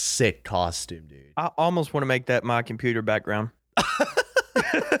 That's a sick costume, dude. I almost want to make that my computer background.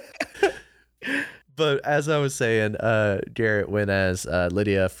 But as I was saying, Garrett went as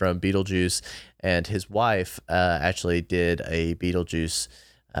Lydia from Beetlejuice, and his wife actually did a Beetlejuice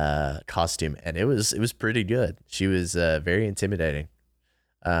costume, and it was pretty good. She was very intimidating.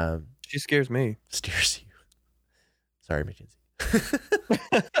 She scares me. Scares you. Sorry, Mackenzie.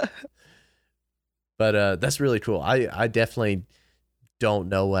 But that's really cool. I definitely don't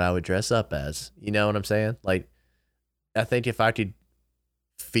know what I would dress up as. You know what I'm saying? Like, I think if I could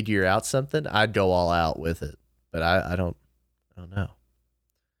figure out something, I'd go all out with it. But I don't know.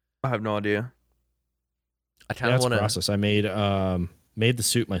 I have no idea. I kind of want to process. I made the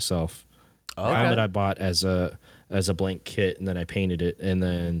suit myself. Okay. The helmet I bought as a blank kit, and then I painted it, and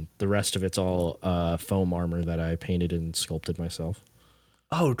then the rest of it's all foam armor that I painted and sculpted myself.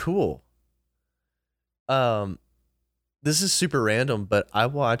 Oh, cool. This is super random, but I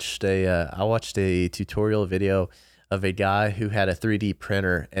watched a tutorial video of a guy who had a 3D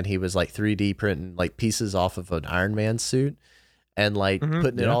printer, and he was like 3D printing like pieces off of an Iron Man suit and like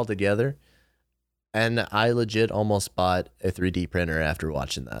putting it all together. And I legit almost bought a 3D printer after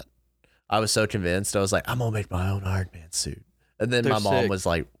watching that. I was so convinced. I was like, I'm gonna make my own Iron Man suit. And then my mom was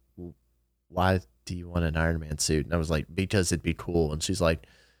like, why do you want an Iron Man suit? And I was like, because it'd be cool. And she's like,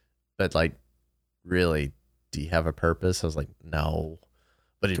 but like, really, do you have a purpose? I was like, no,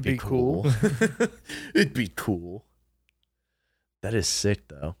 but it'd be cool. It'd be cool. That is sick,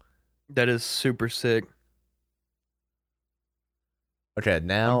 though. That is super sick. Okay,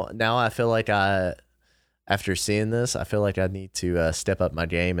 now I feel like after seeing this, I feel like I need to step up my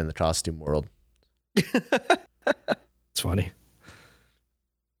game in the costume world. It's funny.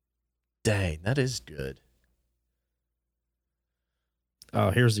 Dang, that is good.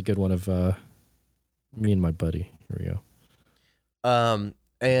 Oh, here's a good one of me and my buddy. Here we go.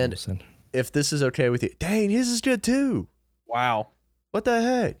 And if this is okay with you, dang, his is good too. Wow. What the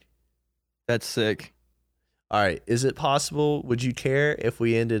heck? That's sick. All right. Is it possible? Would you care if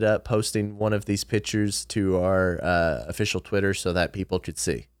we ended up posting one of these pictures to our official Twitter so that people could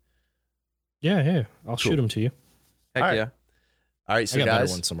see? Yeah. I'll shoot them to you. Heck All right. yeah. All right, I so got better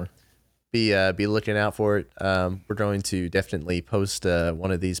guys, ones somewhere. be looking out for it. We're going to definitely post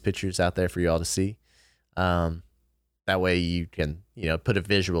one of these pictures out there for you all to see. That way you can put a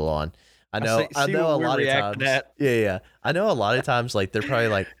visual on. I know what a we're lot of reacting times. at. Yeah. I know a lot of times like they're probably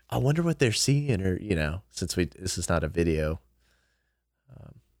like, I wonder what they're seeing, or since this is not a video.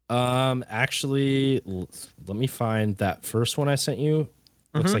 Actually, let me find that first one I sent you.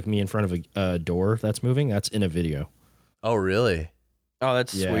 Looks Mhm. like me in front of a door that's moving. That's in a video. Oh, really? Oh,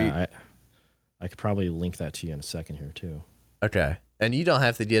 that's sweet. Yeah, I could probably link that to you in a second here too. Okay. And you don't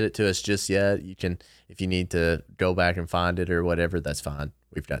have to get it to us just yet. You can, if you need to go back and find it or whatever, that's fine.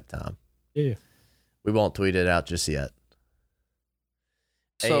 We've got time. Yeah. We won't tweet it out just yet.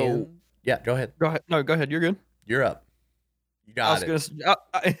 So And, yeah, go ahead. go ahead. No, go ahead. You're good. You're up. You got it.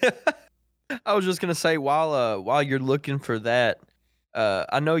 I was just gonna say while you're looking for that,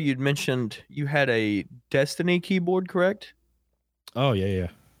 I know you'd mentioned you had a Destiny keyboard, correct? Oh yeah.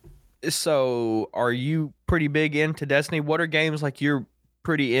 So are you pretty big into Destiny? What are games like you're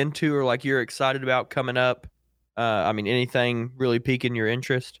pretty into or like you're excited about coming up? I mean, anything really piquing your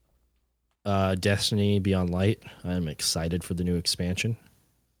interest? Destiny Beyond Light. I'm excited for the new expansion.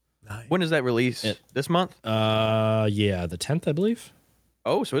 Nice. When does that release? This month? Yeah, the 10th, I believe.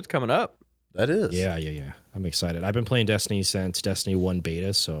 Oh, so it's coming up. That is. Yeah. I'm excited. I've been playing Destiny since Destiny 1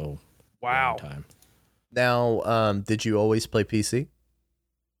 beta, so Wow. long time. Now, did you always play PC?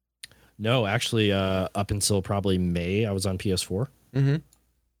 No, actually, up until probably May, I was on PS4. Mm-hmm.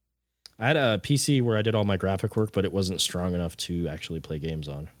 I had a PC where I did all my graphic work, but it wasn't strong enough to actually play games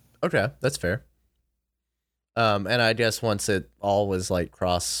on. Okay, that's fair. And I guess once it all was like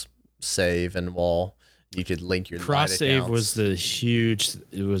cross save and wall, you could link your Cross Light save accounts.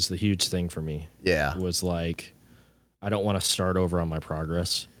 was the huge thing for me. Yeah. It was like, I don't want to start over on my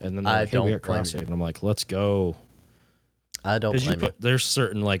progress. And then I they're like, hey, we don't got blame cross you. save, and I'm like, let's go. I don't Because blame you. there's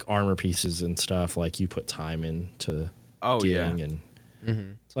certain like armor pieces and stuff like you put time into Oh yeah. getting, and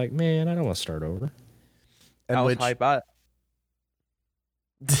Mm-hmm. it's like, man, I don't want to start over. And I was which, hype.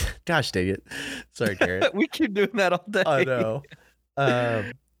 gosh dang it. Sorry, Garrett. We keep doing that all day. I know.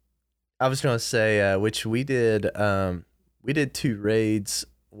 I was gonna say, which we did 2 raids,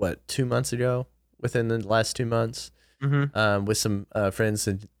 2 months ago, within the last 2 months, Mm-hmm. with some friends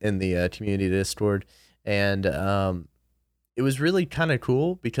in the community Discord, and it was really kind of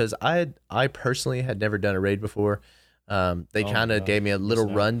cool because I personally had never done a raid before. They Oh my kind of gosh, gave me a little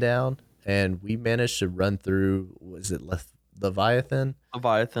missed out. rundown, and we managed to run through, was it Leviathan?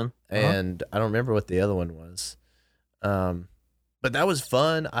 Leviathan. And I don't remember what the other one was. But that was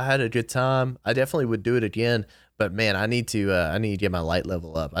fun. I had a good time. I definitely would do it again. But man, I need to get my light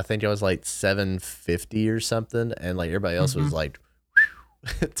level up. I think I was like 750 or something, and like everybody else was like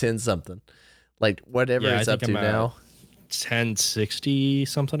 10 something. Like whatever Yeah, I it's up to think I'm at now. 1060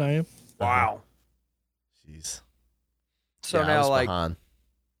 something I am. Wow. Jeez. So Yeah, I now, was like, behind.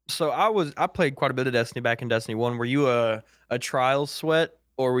 so I played quite a bit of Destiny back in Destiny 1. Were you a Trials sweat,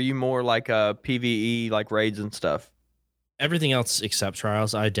 or were you more like a PvE, like raids and stuff? Everything else except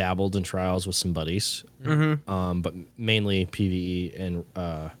Trials, I dabbled in Trials with some buddies. Mm-hmm. But mainly PvE and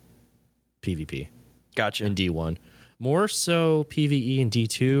PvP Gotcha. in D1. More so PvE in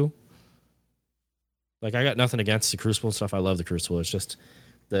D2. Like, I got nothing against the Crucible and stuff. I love the Crucible. It's just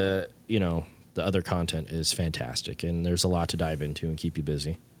the other content is fantastic, and there's a lot to dive into and keep you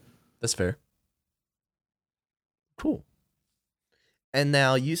busy. That's fair. Cool. And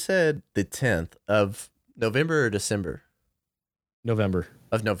now you said the 10th of November or December? November.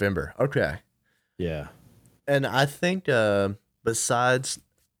 Of November. Okay. Yeah. And I think besides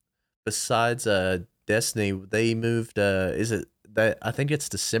Destiny, they moved is it that I think it's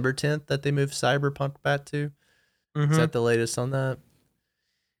December 10th that they moved Cyberpunk back to? Mm-hmm. Is that the latest on that?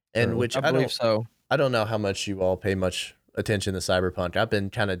 And Sure. which I believe so. I don't know how much you all pay much attention to Cyberpunk. I've been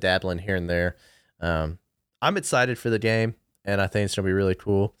kind of dabbling here and there. I'm excited for the game, and I think it's gonna be really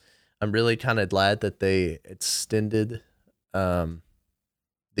cool. I'm really kind of glad that they extended the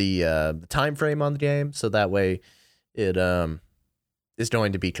time frame on the game, so that way it is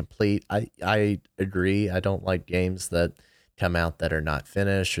going to be complete. I agree. I don't like games that come out that are not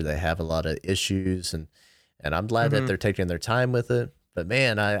finished or they have a lot of issues, and I'm glad that Mhm. they're taking their time with it. But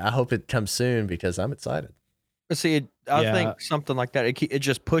man, I hope it comes soon because I'm excited. But see, I Yeah. think something like that, it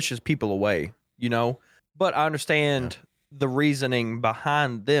just pushes people away, you know? But I understand the reasoning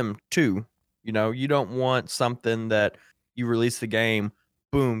behind them too. You know, you don't want something that you release the game,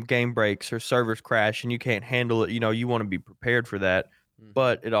 boom, game breaks or servers crash and you can't handle it. You know, you want to be prepared for that.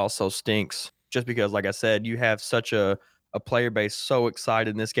 But it also stinks just because, like I said, you have such a player base so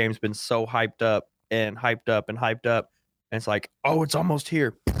excited and this game's been so hyped up and hyped up and hyped up. and it's like, oh, it's almost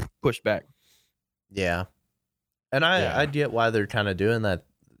here, pushed back. Yeah. And I get why they're kind of doing that,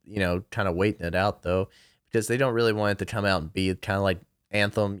 kind of waiting it out though, because they don't really want it to come out and be kind of like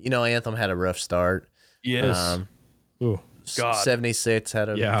Anthem. Anthem had a rough start. Yes. Ooh. God. 76 had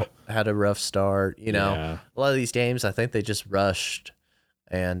a rough start. A lot of these games, I think they just rushed.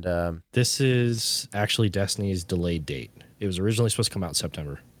 And this is actually Destiny's delayed date. It was originally supposed to come out in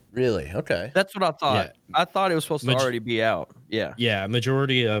September. Really? Okay. That's what I thought. Yeah. I thought it was supposed to already be out. Yeah. Yeah.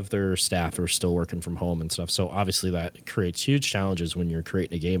 Majority of their staff are still working from home and stuff. So obviously that creates huge challenges when you're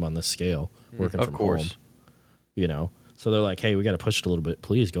creating a game on this scale, working from home. So they're like, hey, we got to push it a little bit.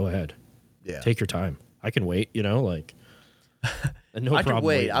 Please go ahead. Yeah. Take your time. I can wait, no I problem. can wait.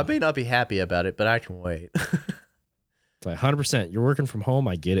 Waiting. I may not be happy about it, but I can wait. It's like 100%. You're working from home.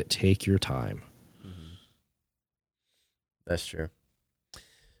 I get it. Take your time. That's true.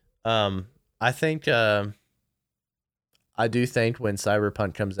 I think I do think when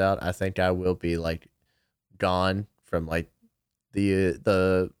Cyberpunk comes out, I think I will be like gone from like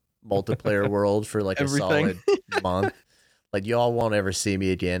the multiplayer world for like Everything. a solid month. Like y'all won't ever see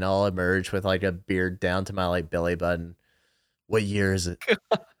me again. I'll emerge with like a beard down to my like belly button. What year is it?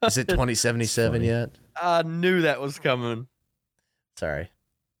 Is it 2077 yet? I knew that was coming. Sorry.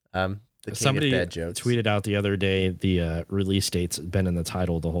 The king Somebody of dad jokes. tweeted out the other day the release date's been in the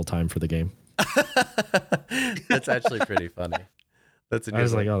title the whole time for the game. That's actually pretty funny. That's a good I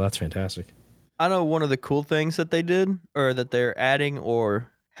was one. like, oh, that's fantastic. I know one of the cool things that they did, or that they're adding, or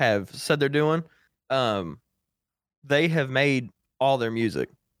have said they're doing. They have made all their music.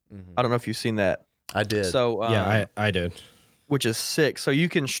 Mhm. I don't know if you've seen that. I did. So Yeah, I did. which is sick. So you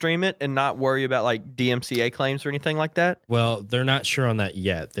can stream it and not worry about like DMCA claims or anything like that. Well, they're not sure on that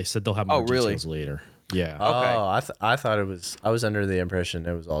yet. They said they'll have more Oh, really? details later. Yeah. Oh, I thought it was. I was under the impression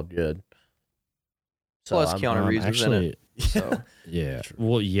it was all good. So Plus, I'm- Keanu Reeves was in it. So Yeah. True.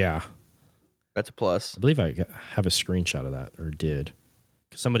 Well, yeah. that's a plus. I believe have a screenshot of that, or did.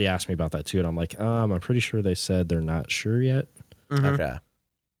 Somebody asked me about that too, and I'm like, I'm pretty sure they said they're not sure yet. Mhm. Okay.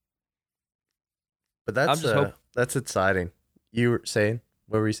 But that's just that's exciting. You were saying?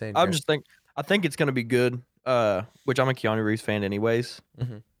 What were you saying? I Jared? think it's gonna be good. Which I'm a Keanu Reeves fan anyways.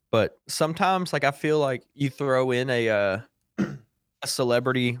 Mhm. But sometimes, like, I feel like you throw in a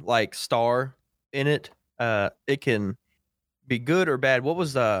celebrity like star in it, it can be good or bad. What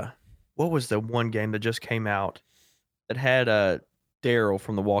was the one game that just came out that had Daryl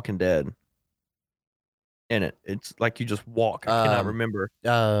from The Walking Dead in it? It's like you just walk. I cannot remember.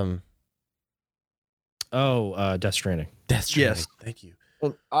 Death Stranding. Death Stranding. Yes. Thank you.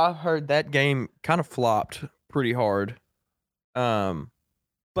 And I heard that game kind of flopped pretty hard.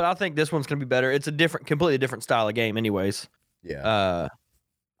 But I think this one's gonna be better. It's a completely different style of game, anyways. Yeah.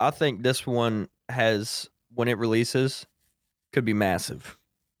 I think this one has, when it releases, could be massive,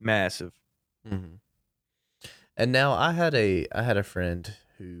 massive. Mm-hmm. And now I had a friend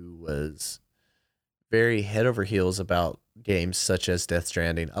who was very head over heels about games such as Death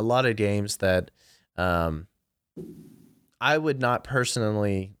Stranding. A lot of games that I would not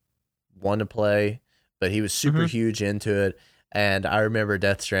personally want to play, but he was super huge into it. And I remember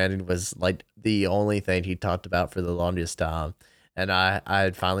Death Stranding was like the only thing he talked about for the longest time. And I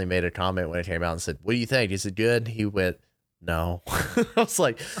had finally made a comment when it came out and said, "What do you think? Is it good?" He went, "No." I was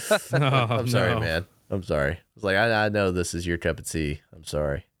like, "I'm sorry, no. man. I'm sorry." I was like, I know this is your cup of tea. I'm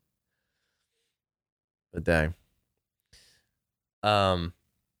sorry. But dang. Man,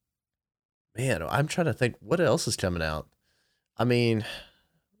 I'm trying to think what else is coming out. I mean,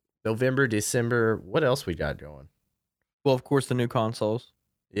 November, December, what else we got going? Well, of course, the new consoles.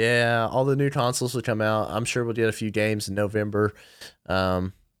 Yeah, all the new consoles will come out. I'm sure we'll get a few games in November.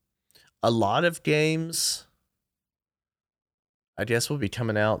 A lot of games, I guess, will be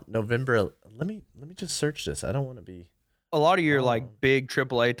coming out November. Let me just search this. I don't want to be. A lot of your like Oh. big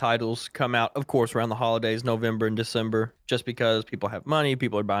AAA titles come out, of course, around the holidays, November and December, just because people have money,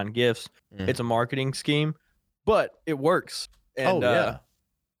 people are buying gifts. Mhm. It's a marketing scheme, but it works. And, yeah.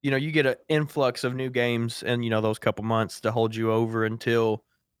 You get an influx of new games and, those couple months to hold you over until,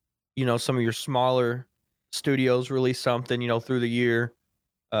 some of your smaller studios release something, through the year.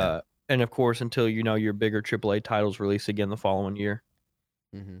 And of course, until, your bigger AAA titles release again the following year.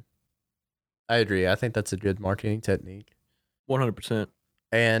 Mm-hmm. I agree. I think that's a good marketing technique. 100%.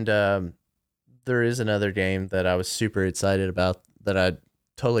 And there is another game that I was super excited about that I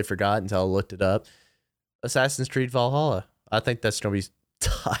totally forgot until I looked it up. Assassin's Creed Valhalla. I think that's going to be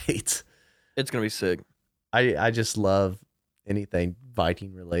tight. It's going to be sick. I just love anything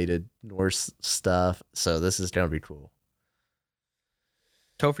Viking related, Norse stuff. So this is going to be cool.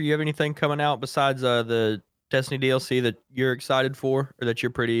 Topher, you have anything coming out besides the Destiny DLC that you're excited for, or that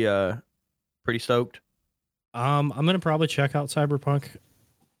you're pretty stoked? I'm gonna probably check out Cyberpunk.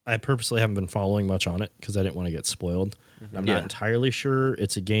 I purposely haven't been following much on it because I didn't want to get spoiled. I'm Yeah. not entirely sure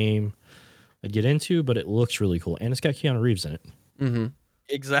it's a game I'd get into, but it looks really cool, and it's got Keanu Reeves in it. Mm-hmm.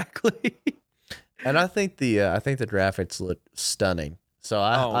 Exactly. And I think the graphics look stunning. So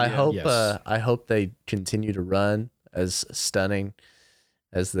I hope Yes. I hope they continue to run as stunning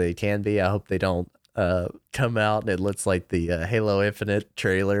as they can be. I hope they don't come out and it looks like the Halo Infinite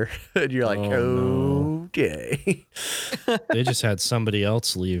trailer, and you're like, Oh, okay, They just had somebody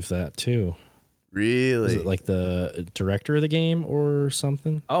else leave that too. Was really? it like the director of the game or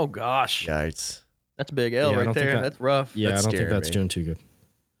something? Oh gosh, Yikes, that's a big L Yeah, I right don't think there. that- That's rough. Yeah, That's I don't think scaring that's me. doing too good.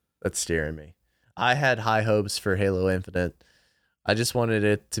 that's scaring me. I had high hopes for Halo Infinite. I just wanted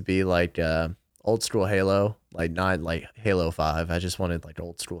it to be like old school Halo, like not like Halo 5. I just wanted like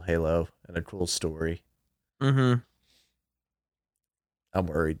old school Halo and a cool story. Mm-hmm. I'm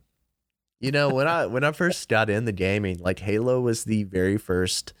worried. You know, when I first got into gaming, like Halo was the very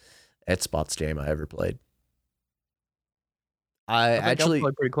first Xbox game I ever played. I I think actually, I'm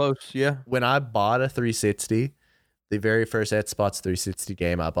probably pretty close. Yeah. when I bought a 360, the very first Xbox 360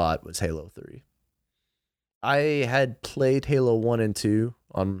 game I bought was Halo 3. I had played Halo 1 and 2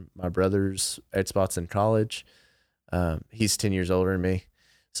 on my brother's Xbox in college. He's 10 years older than me.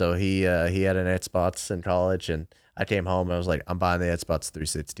 So he had an Xbox in college, and I came home and I was like, I'm buying the Xbox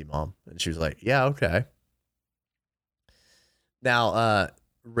 360, Mom. And she was like, yeah, okay. Now,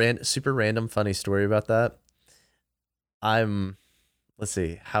 super random funny story about that. Let's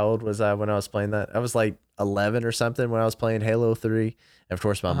see, how old was I when I was playing that? I was like 11 or something when I was playing Halo 3. And of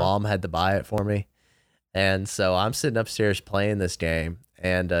course, my mom had to buy it for me. And so I'm sitting upstairs playing this game.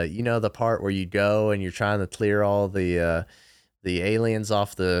 And you know the part where you go and you're trying to clear all the aliens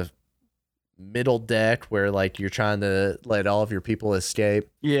off the middle deck where like you're trying to let all of your people escape.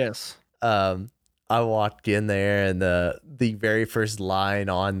 Yes. I walked in there and the very first line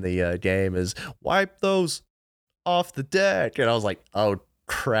on the game is wipe those off the deck. And I was like, oh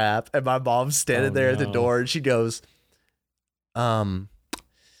crap. And my mom's standing there at the no. door and she goes,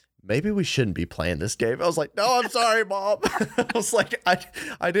 maybe we shouldn't be playing this game. I was like, no, I'm sorry, Mom. I was like,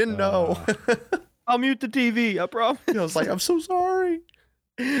 I didn't know. I'll mute the TV. I promise. I was like, I'm so sorry.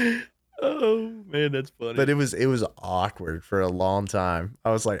 Oh man, that's funny. But it was awkward for a long time. I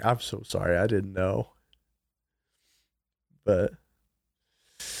was like, I'm so sorry, I didn't know. But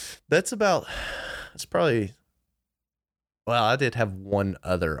that's probably. Well, I did have one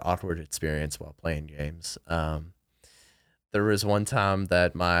other awkward experience while playing games. There was one time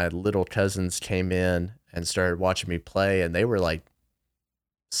that my little cousins came in and started watching me play, and they were like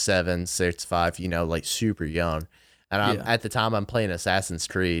 7, 6, 5, you know, like super young. And at the time I'm playing Assassin's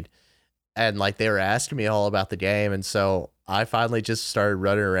Creed, and like they were asking me all about the game, and so I finally just started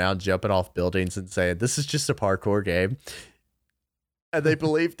running around, jumping off buildings, and saying, "This is just a parkour game," and they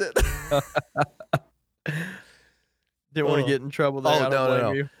believed it. Didn't want to get in trouble there. I don't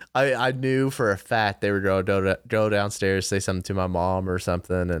blame you. I knew for a fact they were going to go downstairs, say something to my mom or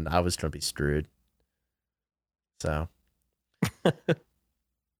something, and I was going to be screwed. So,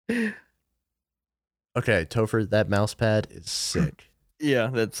 okay, Topher, that mouse pad is sick. Yeah,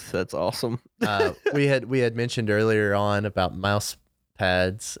 that's awesome. We had mentioned earlier on about mouse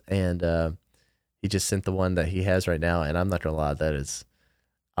pads, and he just sent the one that he has right now, and I'm not gonna lie, that is,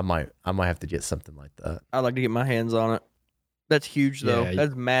 I might have to get something like that. I'd like to get my hands on it. That's huge though. Yeah,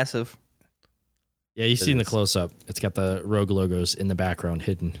 That's massive. Yeah, you see in the is. close up, it's got the Rogue logos in the background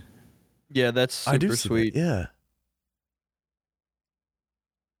hidden. Yeah, that's super I do see that, sweet. yeah,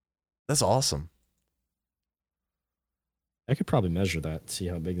 that's awesome. I could probably measure that, see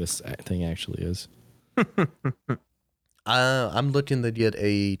how big this thing actually is. I'm looking to get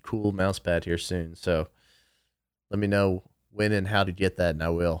a cool mouse pad here soon, so let me know when and how to get that, and I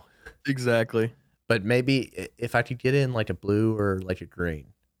will. Exactly. But maybe if I could get in like a blue or like a green.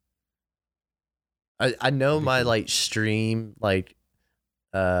 I know That'd be my cool. like stream like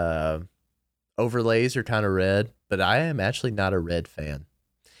overlays are kind of red, but I am actually not a red fan.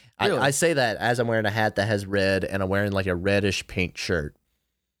 Really? I say that as I'm wearing a hat that has red and I'm wearing like a reddish pink shirt.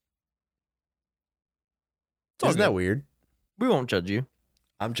 It's all Isn't that good. weird? We won't judge you.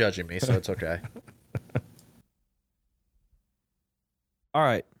 I'm judging me, so it's okay. All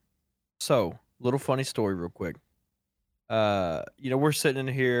right. So, little funny story real quick. We're sitting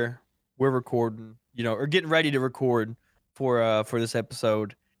in here, we're recording, or getting ready to record for this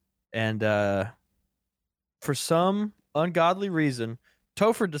episode. And for some ungodly reason,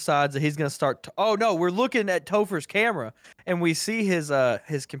 Topher decides that he's going to start. Oh no, we're looking at Topher's camera and we see his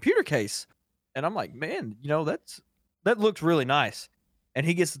computer case. And I'm like, man, that looks really nice. And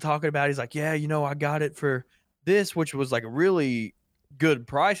he gets to talking about it. He's like, yeah, I got it for this, which was like a really good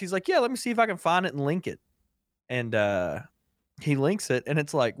price. He's like, yeah, let me see if I can find it and link it. And he links it, and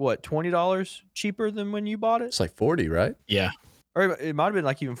it's like, what, $20 cheaper than when you bought it? It's like 40, right? Yeah. Or it might have been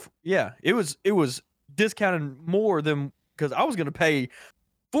like it was discounted more than, because I was gonna pay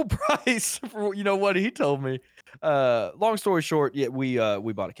full price for what he told me. Long story short, yeah, we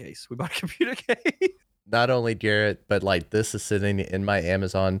bought a case. We bought a computer case. Not only Garrett, but like this is sitting in my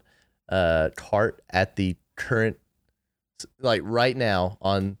Amazon cart at the current, like right now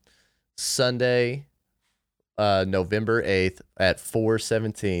on Sunday, November 8th at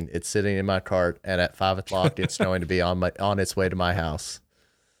 4:17. It's sitting in my cart, and at 5 o'clock, it's going to be on its way to my house.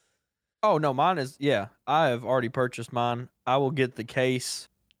 Oh no, mine is, yeah. I have already purchased mine. I will get the case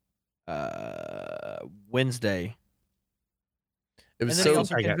Wednesday. It was And then he so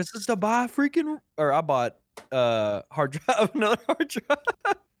also convinced us to buy a freaking, or I bought hard drive, another hard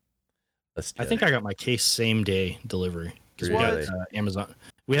drive. I think I got my case same day delivery because we got Really? Amazon.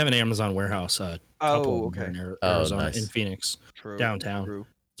 We have an Amazon warehouse. Oh, okay. In Oh, Arizona, nice. in Phoenix, True. downtown. True.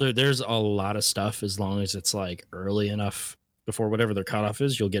 So there's a lot of stuff. As long as it's like early enough before whatever their cutoff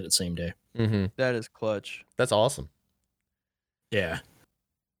is, you'll get it same day. Mm-hmm. That is clutch. That's awesome. Yeah.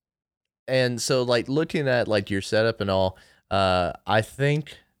 And so, like, looking at like your setup and all, I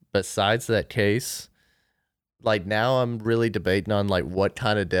think besides that case, like now I'm really debating on like what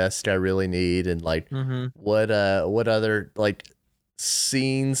kind of desk I really need, and like what other like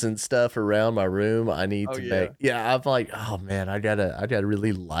scenes and stuff around my room I need to make. Yeah, I'm like, oh man, I gotta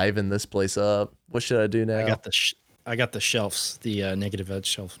really liven this place up. What should I do now? I got the shelves, the negative edge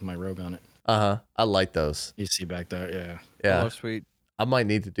shelf with my Rogue on it. I like those. You see back there, yeah. Yeah, Oh, sweet. I might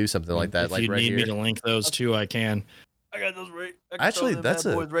need to do something like that. If like you right need here. me to link those too, I can. I got those right. Actually, that's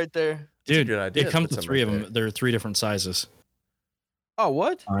a right there. Dude, good idea. it comes Put with some 3 right of them. There are 3 different sizes. Oh,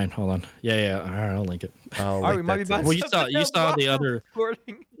 what? Fine, hold on. Yeah. All right, I'll link it. Oh, All right, we might be buying Well, something you saw the while other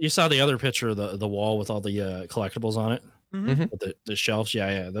recording. You saw the other picture of the wall with all the collectibles on it, Mhm. with the shelves.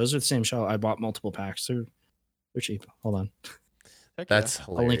 Yeah. Those are the same shelf. I bought multiple packs. They're cheap. Hold on, Heck That's yeah.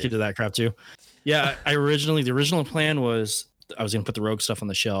 hilarious. I'll link you to that crap too. Yeah, the original plan was I was gonna put the Rogue stuff on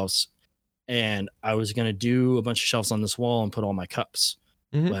the shelves, and I was gonna do a bunch of shelves on this wall and put all my cups.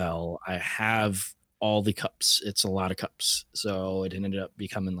 Mhm. Well, I have all the cups. It's a lot of cups, so it ended up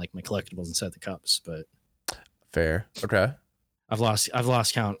becoming like my collectibles instead of the cups. But Fair. Okay. I've lost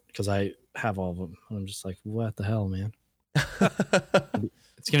count because I have all of them. And I'm just like, what the hell, man?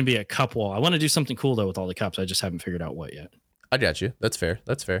 It's gonna be a cup wall. I want to do something cool though with all the cups. I just haven't figured out what yet. I got you. That's fair.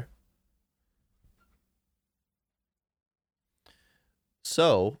 That's fair.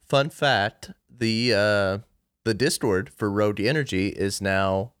 So, fun fact, the Discord for Rogue Energy is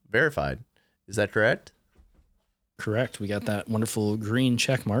now verified. Is that correct? Correct. We got that wonderful green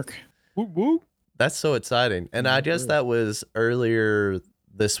check mark. Whoop, whoop. That's so exciting. And I guess that was earlier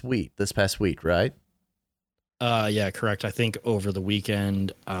this past week, right? Yeah, correct. I think over the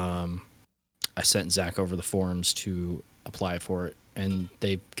weekend, I sent Zach over the forms to apply for it, and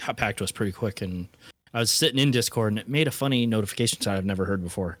they got back to us pretty quick. And I was sitting in Discord, and it made a funny notification sound I've never heard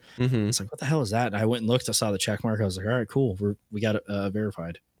before. Mm-hmm. It's like, what the hell is that? And I went and looked. I saw the check mark. I was like, all right, cool. We got it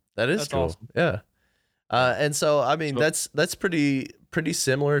verified. That's cool. awesome. Yeah. And so, I mean, So- that's pretty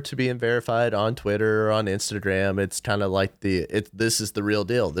similar to being verified on Twitter or on Instagram. It's kind of like this is the real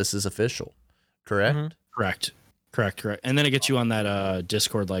deal. This is official. Correct? Mhm. Correct. And then it gets you on that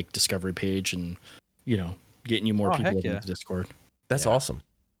Discord like discovery page, and getting you more Oh, people heck into yeah. the Discord. That's Yeah. awesome.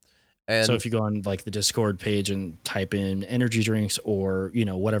 And So if you go on like the Discord page and type in energy drinks or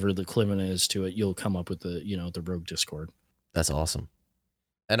whatever the equivalent is to it, you'll come up with the Rogue Discord. that's awesome.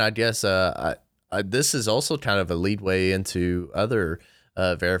 And I guess this is also kind of a leadway into other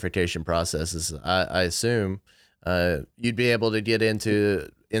verification processes. I assume you'd be able to get into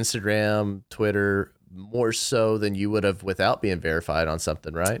Instagram, Twitter more so than you would have without being verified on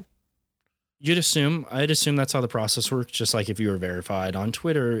something, right? I'd assume that's how the process works. Just like if you were verified on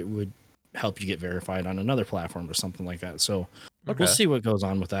Twitter, it would help you get verified on another platform or something like that. So Okay. we'll see what goes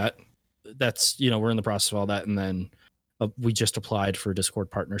on with that. That's we're in the process of all that, and then we just applied for a Discord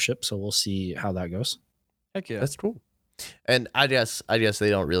partnership, so we'll see how that goes. Heck yeah. That's cool. And I guess they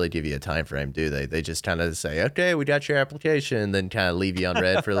don't really give you a time frame, do they? They just kind of say, "Okay, we got your application," then kind of leave you on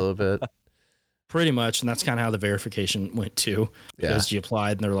red for a little bit. Pretty much, and that's kind of how the verification went too. Yeah. Because you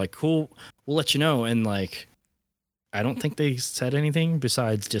applied, and they're like, "Cool, we'll let you know." And like, I don't think they said anything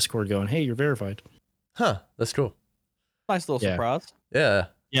besides Discord going, "Hey, you're verified." Huh. That's cool. Nice little Yeah. surprise. Yeah.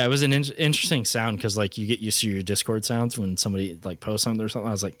 Yeah, it was an interesting sound because like you get used to your Discord sounds when somebody like posts something or something.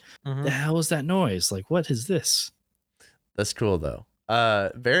 I was like, Mhm. the hell is that noise? Like, what is this? That's cool though.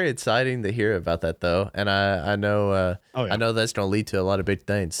 Very exciting to hear about that though, and I know Oh yeah, I know that's gonna lead to a lot of big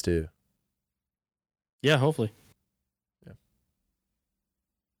things too. yeah, hopefully.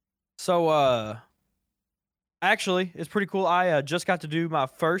 So, actually, it's pretty cool. I just got to do my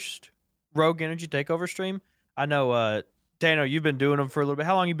first Rogue Energy Takeover stream. I know, Dano, you've been doing them for a little bit.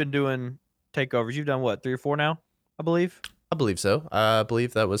 How long you been doing takeovers? You've done what, 3 or 4 now, I believe? I believe so. I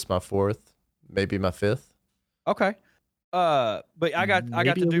believe that was my 4th, maybe my 5th. Okay. But I got Maybe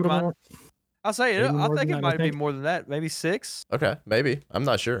to a do little mine. more. I'll say it. Maybe I more think than it that, I might be think. more than that. Maybe 6. Okay, maybe. I'm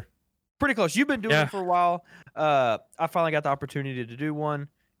not sure. Pretty close. You've been doing Yeah. it for a while. I finally got the opportunity to do one.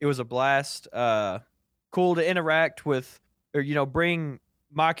 It was a blast. Cool to interact with, or bring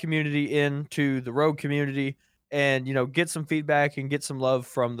my community into the Rogue community, and get some feedback and get some love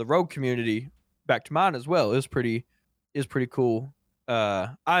from the Rogue community back to mine as well. It was pretty cool.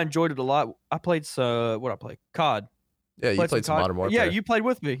 I enjoyed it a lot. I played what I played COD. Yeah, you played some COD. Modern Warfare. Yeah, you played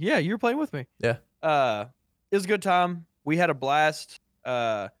with me. Yeah, you were playing with me. Yeah. It was a good time. We had a blast.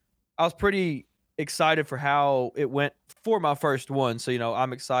 I was pretty excited for how it went for my first one. So,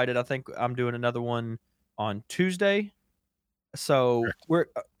 I'm excited. I think I'm doing another one on Tuesday. So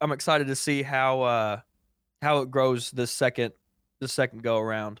I'm excited to see how it grows the second go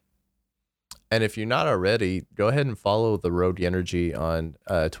around. And if you're not already, go ahead and follow the Rogue Energy on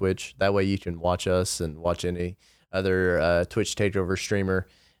Twitch. That way you can watch us and watch any other Twitch takeover streamer.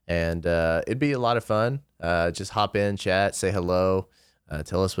 And it'd be a lot of fun. Just hop in, chat, say hello,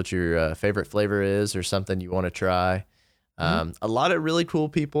 tell us what your favorite flavor is or something you want to try. A lot of really cool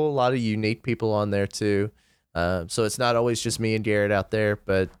people, a lot of unique people on there too. So it's not always just me and Garrett out there,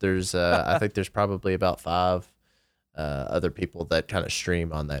 but there's I think there's probably about 5 other people that kind of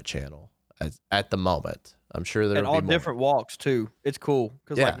stream on that channel at the moment. I'm sure there And will be all more. different walks too. It's cool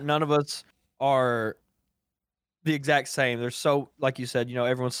because Yeah. like none of us are the exact same. They're so, like you said,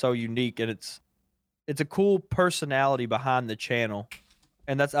 everyone's so unique, and it's a cool personality behind the channel,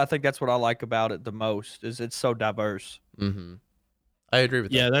 and I think that's what I like about it the most, is it's so diverse. Mm-hmm. I agree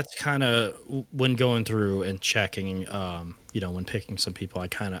with that. Yeah, that's kind of when going through and checking. When picking some people, I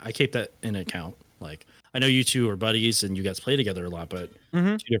keep that in account. Like, I know you two are buddies and you guys play together a lot, but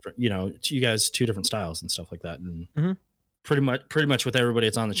Mhm. two different, you guys 2 different styles and stuff like that. And Mhm. pretty much with everybody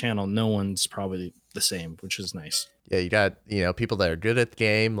that's on the channel, no one's probably the same, which is nice. Yeah, you got people that are good at the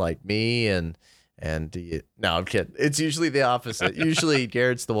game like me and no, I'm kidding. It's usually the opposite. Usually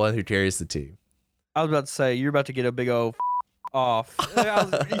Garrett's the one who carries the team. I was about to say, you're about to get a big old off.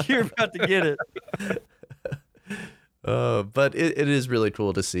 You're about to get it. But it is really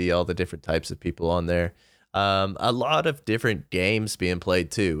cool to see all the different types of people on there. A lot of different games being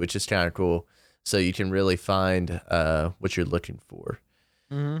played too, which is kind of cool. So you can really find what you're looking for.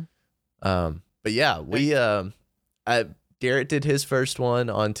 Mm-hmm. But yeah, Garrett did his first one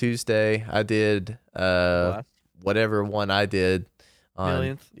on Tuesday. I did whatever one I did on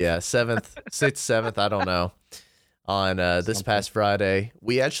Millionth. Yeah, 7th, 6th, 7th, I don't know. On this past Friday.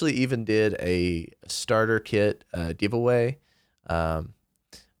 We actually even did a starter kit giveaway.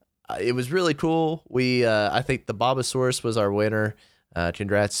 It was really cool. I think the Bobosaurus was our winner.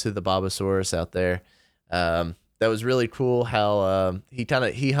 Congrats to the Bobosaurus out there. That was really cool how he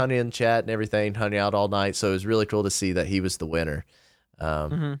hung in chat and everything, hung out all night. So it was really cool to see that he was the winner.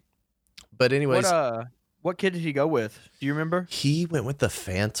 But anyways, what kid did he go with? Do you remember? he went with the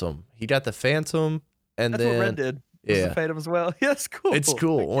Phantom. He got the Phantom, and That's then what Red did. Was yeah. the Phantom as well. Yeah, it's cool. It's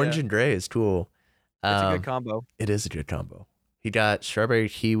cool. Heck yeah. Orange and gray is cool. It's a good combo. It is a good combo. He got strawberry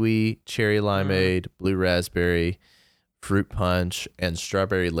kiwi, cherry limeade, blue raspberry, fruit punch, and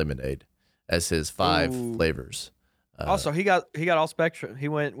strawberry lemonade as his 5 Ooh. flavors. Also, he got all spectrum. He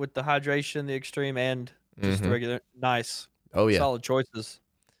went with the hydration, the extreme, and just the regular. Nice. Oh yeah, Solid choices.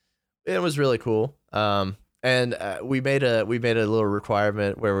 it was really cool. And we made a little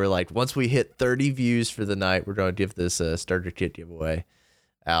requirement where we're like, once we hit 30 views for the night, we're going to give this starter kit giveaway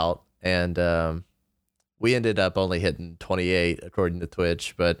out. And we ended up only hitting 28 according to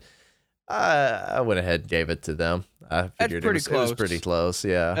Twitch, but I went ahead and gave it to them. I figured it was pretty close.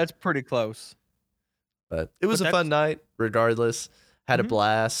 Yeah, That's pretty close. but it was a fun night regardless. Had a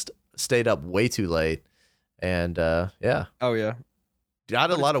blast. Stayed up way too late, and yeah, Oh yeah. got a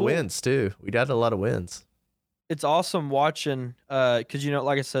But it's lot of cool. wins too. We got a lot of wins. It's awesome watching, because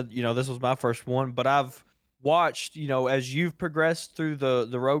like I said, this was my first one, but I've watched, as you've progressed through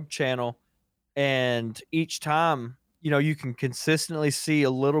the Rogue channel, and each time, you can consistently see a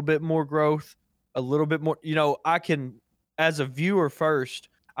little bit more growth, a little bit more. I can, as a viewer first,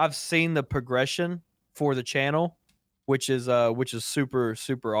 I've seen the progression for the channel, which is super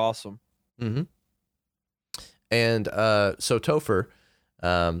super awesome. Mm-hmm. And so Topher,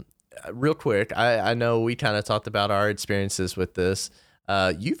 real quick, I know we kind of talked about our experiences with this.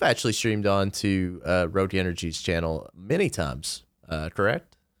 You've actually streamed on to Rogue Energy's channel many times,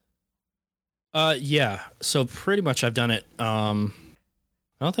 correct? Yeah. So pretty much I've done it. I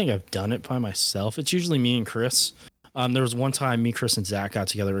don't think I've done it by myself. It's usually me and Chris. There was one time me, Chris, and Zach got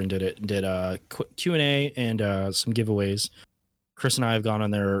together and did a Q&A and some giveaways. Chris and I have gone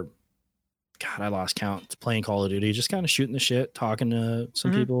on there. God, I lost count. Playing Call of Duty, just kind of shooting the shit, talking to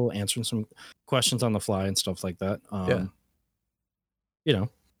some people, answering some questions on the fly and stuff like that. You know,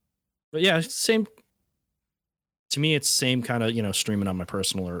 but yeah, same. To me, it's same kind of, streaming on my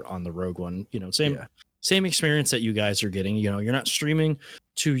personal or on the Rogue one. Same experience that you guys are getting. You're not streaming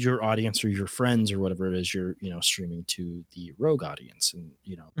to your audience or your friends or whatever it is. You're streaming to the Rogue audience, and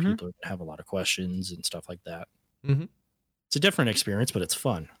people have a lot of questions and stuff like that. Mm-hmm. It's a different experience, but it's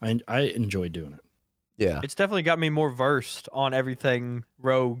fun. I enjoy doing it. Yeah, it's definitely got me more versed on everything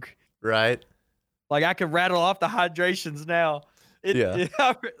Rogue. Right. Like I can rattle off the hydrations now. It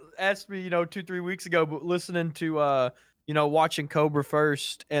asked me, 2-3 weeks ago, but listening to, watching Cobra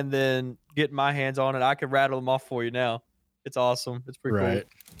first and then getting my hands on it, I can rattle them off for you now. It's awesome. It's pretty cool.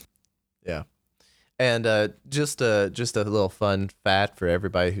 Yeah. And just a little fun fact for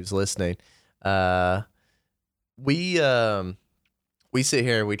everybody who's listening. We sit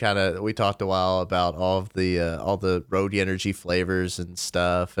here and we talked a while about all the Rogue Energy flavors and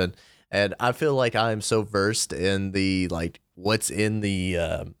stuff, and I feel like I'm so versed in the what's in the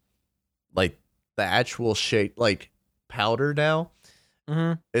the actual shape powder now.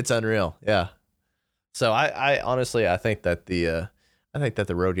 Mm-hmm. It's unreal. Yeah. So I honestly I think that the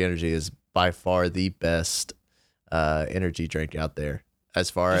Rogue Energy is by far the best energy drink out there as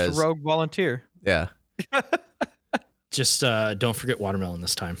far Just as a Rogue volunteer. Yeah. Just don't forget watermelon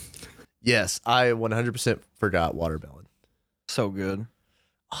this time. Yes, I 100% forgot watermelon. So good.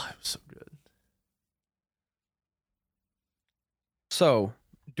 Oh, it was so good. So,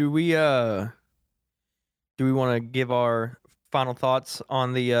 do we want to give our final thoughts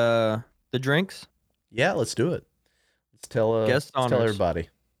on the drinks? Yeah, let's do it. Let's tell everybody.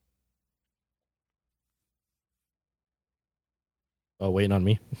 Oh, waiting on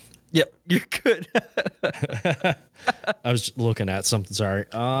me. Yep, you're good. I was looking at something. Sorry.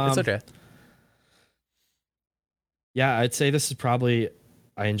 It's okay. Yeah, I'd say this is probably.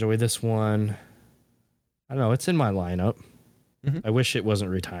 I enjoy this one. I don't know. It's in my lineup. Mm-hmm. I wish it wasn't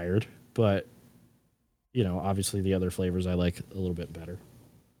retired, but obviously the other flavors I like a little bit better.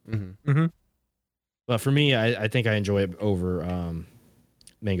 Mm-hmm. Mm-hmm. But for me, I think I enjoy it over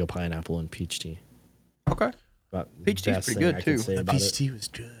mango, pineapple, and peach tea. Okay. But peach tea's pretty good too. The peach tea was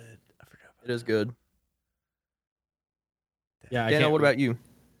good. I forgot about it. Is good. Yeah. Daniel, what about you?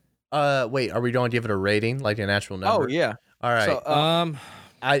 Wait, are we going to give it a rating, like a natural number? Oh yeah. All right. So,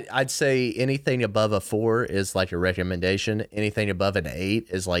 I'd say anything above a 4 is like a recommendation. Anything above an 8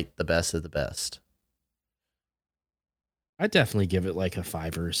 is like the best of the best. I'd definitely give it like a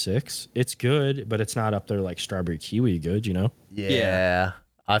 5 or a 6. It's good, but it's not up there like strawberry kiwi good, Yeah.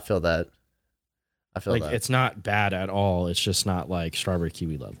 I feel that. It's not bad at all. It's just not like strawberry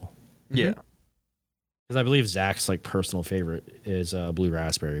kiwi level. Yeah. Because I believe Zach's personal favorite is blue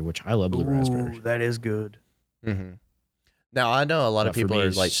raspberry, which I love blue raspberry. That is good. Mm-hmm. Now I know a lot of people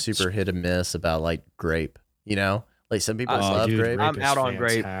are me, super hit and miss about grape. Some people love grape. I'm out on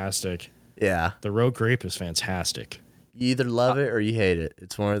grape. Fantastic. Yeah, the Rogue grape is fantastic. You either love it or you hate it.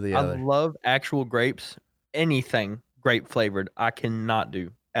 It's one or the other. I love actual grapes. Anything grape flavored, I cannot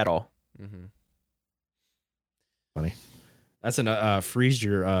do at all. Mm-hmm. Funny. That's an freeze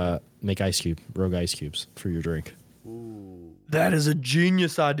your make ice cube, Rogue ice cubes for your drink. Ooh, that is a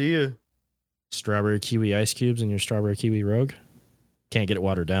genius idea. Strawberry kiwi ice cubes in your strawberry kiwi Rogue. Can't get it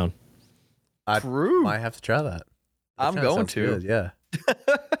watered down. True. Might have to try that. I'm going to. Good, yeah.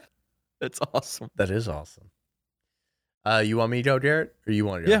 That's awesome. That is awesome. You want me to go, Jarrett, or you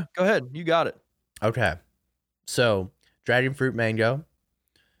want to go? Yeah, go ahead. You got it. Okay. So, dragon fruit mango.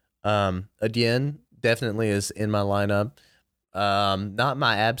 Again, definitely is in my lineup. Not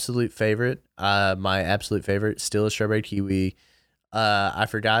my absolute favorite. My absolute favorite still is strawberry kiwi. I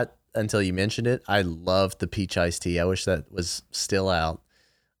forgot until you mentioned it. I love the peach iced tea. I wish that was still out.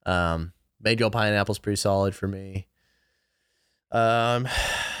 Mango pineapple's pretty solid for me.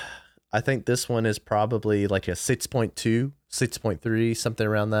 I think this one is probably like a 6.2, 6.3, something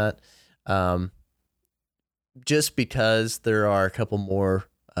around that. Just because there are a couple more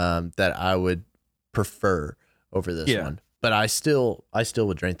that I would prefer over this one. but I still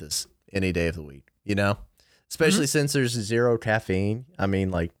would drink this any day of the week, you know? Especially since there's 0 caffeine. I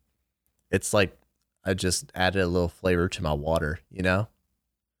mean, like, it's like I just added a little flavor to my water, you know?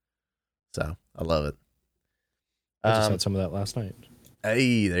 So I love it. I just had some of that last night.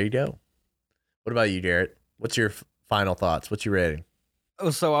 Hey, there you go. What about you, Garrett? What's your final thoughts? What's your rating? Oh,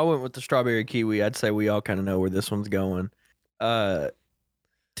 so I went with the strawberry kiwi. I'd say we all kind of know where this one's going. 10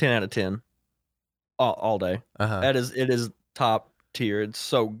 out of 10. All day. Uh-huh. It is top tier. It's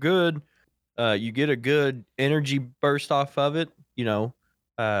so good. You get a good energy burst off of it. You know,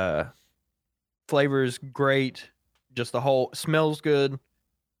 flavor is great. Just the whole smells good.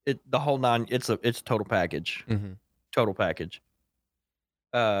 The whole nine. It's a total package. Mm-hmm. Total package.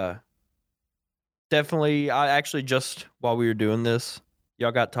 Definitely. I actually just while we were doing this,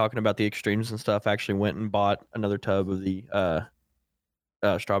 y'all got talking about the extremes and stuff. I actually went and bought another tub of the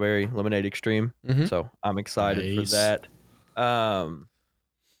strawberry lemonade extreme. Mhm. So I'm excited for Nice. that.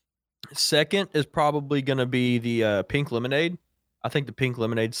 Second is probably gonna be the pink lemonade. I think the pink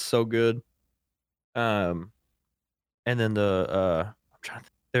lemonade's so good. And then I'm trying to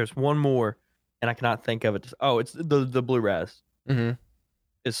there's one more and I cannot think of it. Oh, it's the blue raz. Mm-hmm.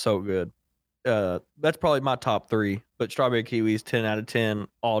 Is so good. That's probably my top 3. But strawberry kiwis 10 out of 10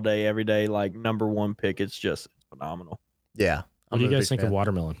 all day, every day, like number 1 pick. It's just phenomenal. Yeah. What do you I'm a guys big think of fan.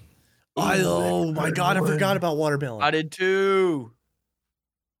 watermelon? Oh my God, I forgot about watermelon. I did too.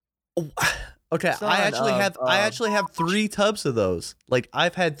 Okay, Son I actually of have 3 tubs of those. Like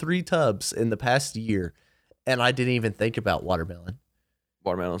I've had 3 tubs in the past year, and I didn't even think about watermelon.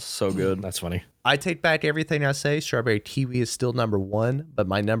 Watermelon's so good. That's funny. I take back everything I say. Strawberry kiwi is still number 1, but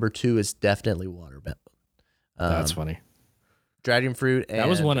my number 2 is definitely watermelon. That's funny. Dragon fruit and That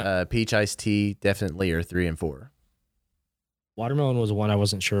was one peach iced tea definitely are 3 and 4. Watermelon was one I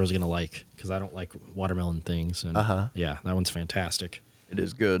wasn't sure I was gonna like because I don't like watermelon things. And Uh-huh. yeah, that one's fantastic. It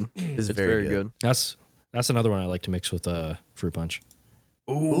is good. It's It's very very good. That's another one I like to mix with fruit punch.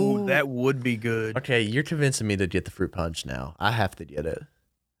 Ooh, that would be good. Okay, you're convincing me to get the fruit punch now. I have to get it.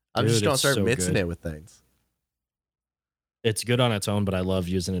 I'm just Dude, gonna it's start so mixing good. it with things. It's good on its own, but I love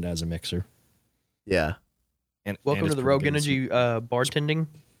using it as a mixer. Yeah. And Welcome and to it's the pretty Rogue good. Energy bartending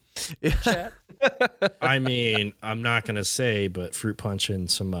chat. I mean, I'm not gonna say, but fruit punch and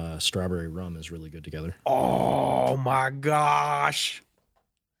some strawberry rum is really good together. Oh my gosh.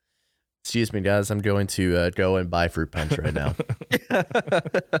 Excuse me, guys. I'm going to go and buy fruit punch right now.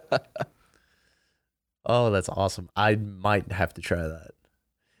 Oh, that's awesome. I might have to try that.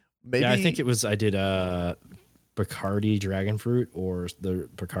 Maybe Yeah, I think I did Bacardi dragon fruit or the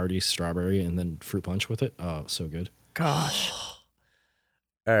Bacardi strawberry and then fruit punch with it. Oh, so good. Gosh.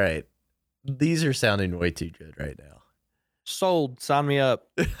 All right. These are sounding way too good right now. Sold. Sign me up.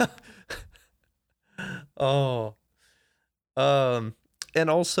 Oh. And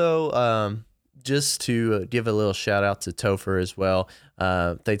also, just to give a little shout out to Topher as well.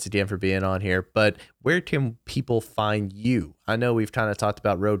 Thanks again for being on here. But where can people find you? I know we've kind of talked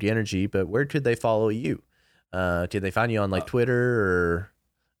about Rogue Energy, but where could they follow you? Did they find you on like Twitter or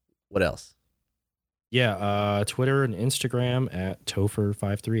what else? Yeah, Twitter and Instagram at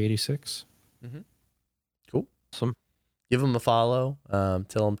Topher5386. Cool. Awesome. Give them a follow.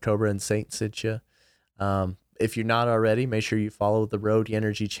 Tell them Cobra and Saint sent you. If you're not already, make sure you follow the Rogue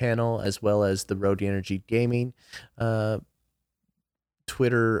Energy channel as well as the Rogue Energy Gaming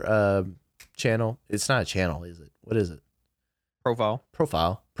Twitter channel. It's not a channel, is it? What is it? Profile.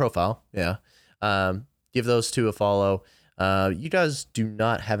 Yeah. Give those two a follow. You guys do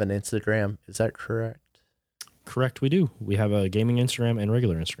not have an Instagram. Is that correct? Correct, we do. We have a gaming Instagram and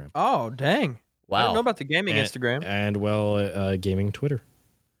regular Instagram. Oh, dang. I don't know Wow. about the gaming And- Instagram. And gaming Twitter.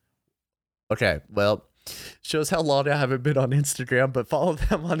 Okay. Well, shows how long I haven't been on Instagram, but follow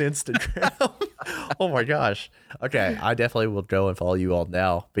them on Instagram. Oh my gosh. Okay. I definitely will go and follow you all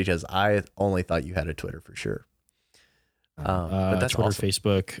now because I only thought you had a Twitter for sure. But that's Twitter, awesome.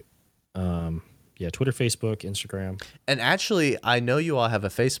 Facebook. Twitter, Facebook, Instagram. And actually, I know you all have a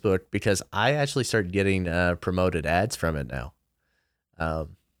Facebook because I actually started getting promoted ads from it now.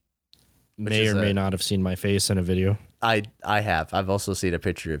 May is or may a- not have seen my face in a video. I have. I've also seen a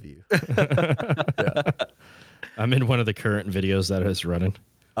picture of you. I'm in one of the current videos that is running.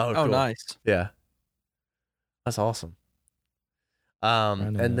 Oh, Oh, cool. nice. Yeah. That's awesome. know.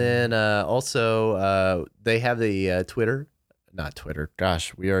 And then also they have the not Twitter.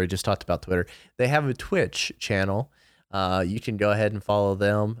 Gosh, we already just talked about Twitter. They have a Twitch channel. You can go ahead and follow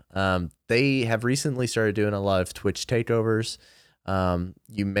them. They have recently started doing a lot of Twitch takeovers.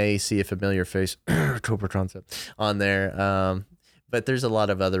 You may see a familiar face, Cobra Concept, on there. But there's a lot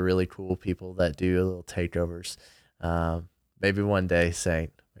of other really cool people that do little takeovers. Maybe one day,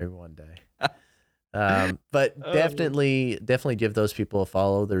 Saint. Maybe one day. But definitely give those people a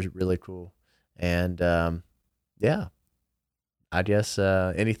follow. They're really cool. And yeah, I guess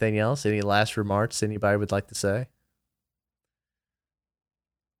anything else? Any last remarks anybody would like to say?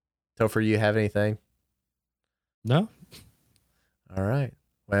 Topher, you have anything? No. All right.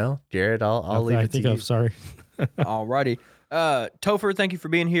 Well, Garrett, I'll leave it to you. I'm sorry. Alrighty. Topher, thank you for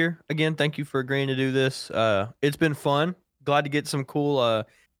being here. Again, thank you for agreeing to do this. It's been fun. Glad to get some cool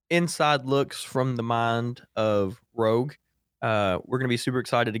inside looks from the mind of Rogue. We're going to be super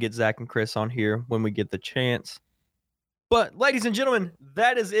excited to get Zach and Chris on here when we get the chance. But ladies and gentlemen,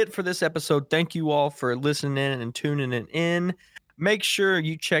 that is it for this episode. Thank you all for listening in and tuning in. Make sure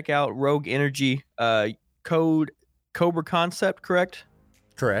you check out Rogue Energy, code Cobra Concept, correct?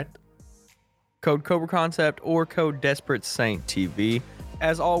 Correct. Code Cobra Concept or code Desperate Saint TV.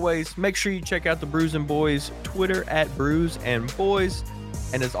 As always, make sure you check out the Brews and Boys Twitter at Brews and Boys.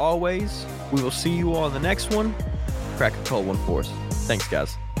 And as always, we will see you all in the next one. Crack a cold one for us. Thanks,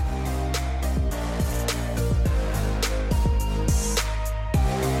 guys.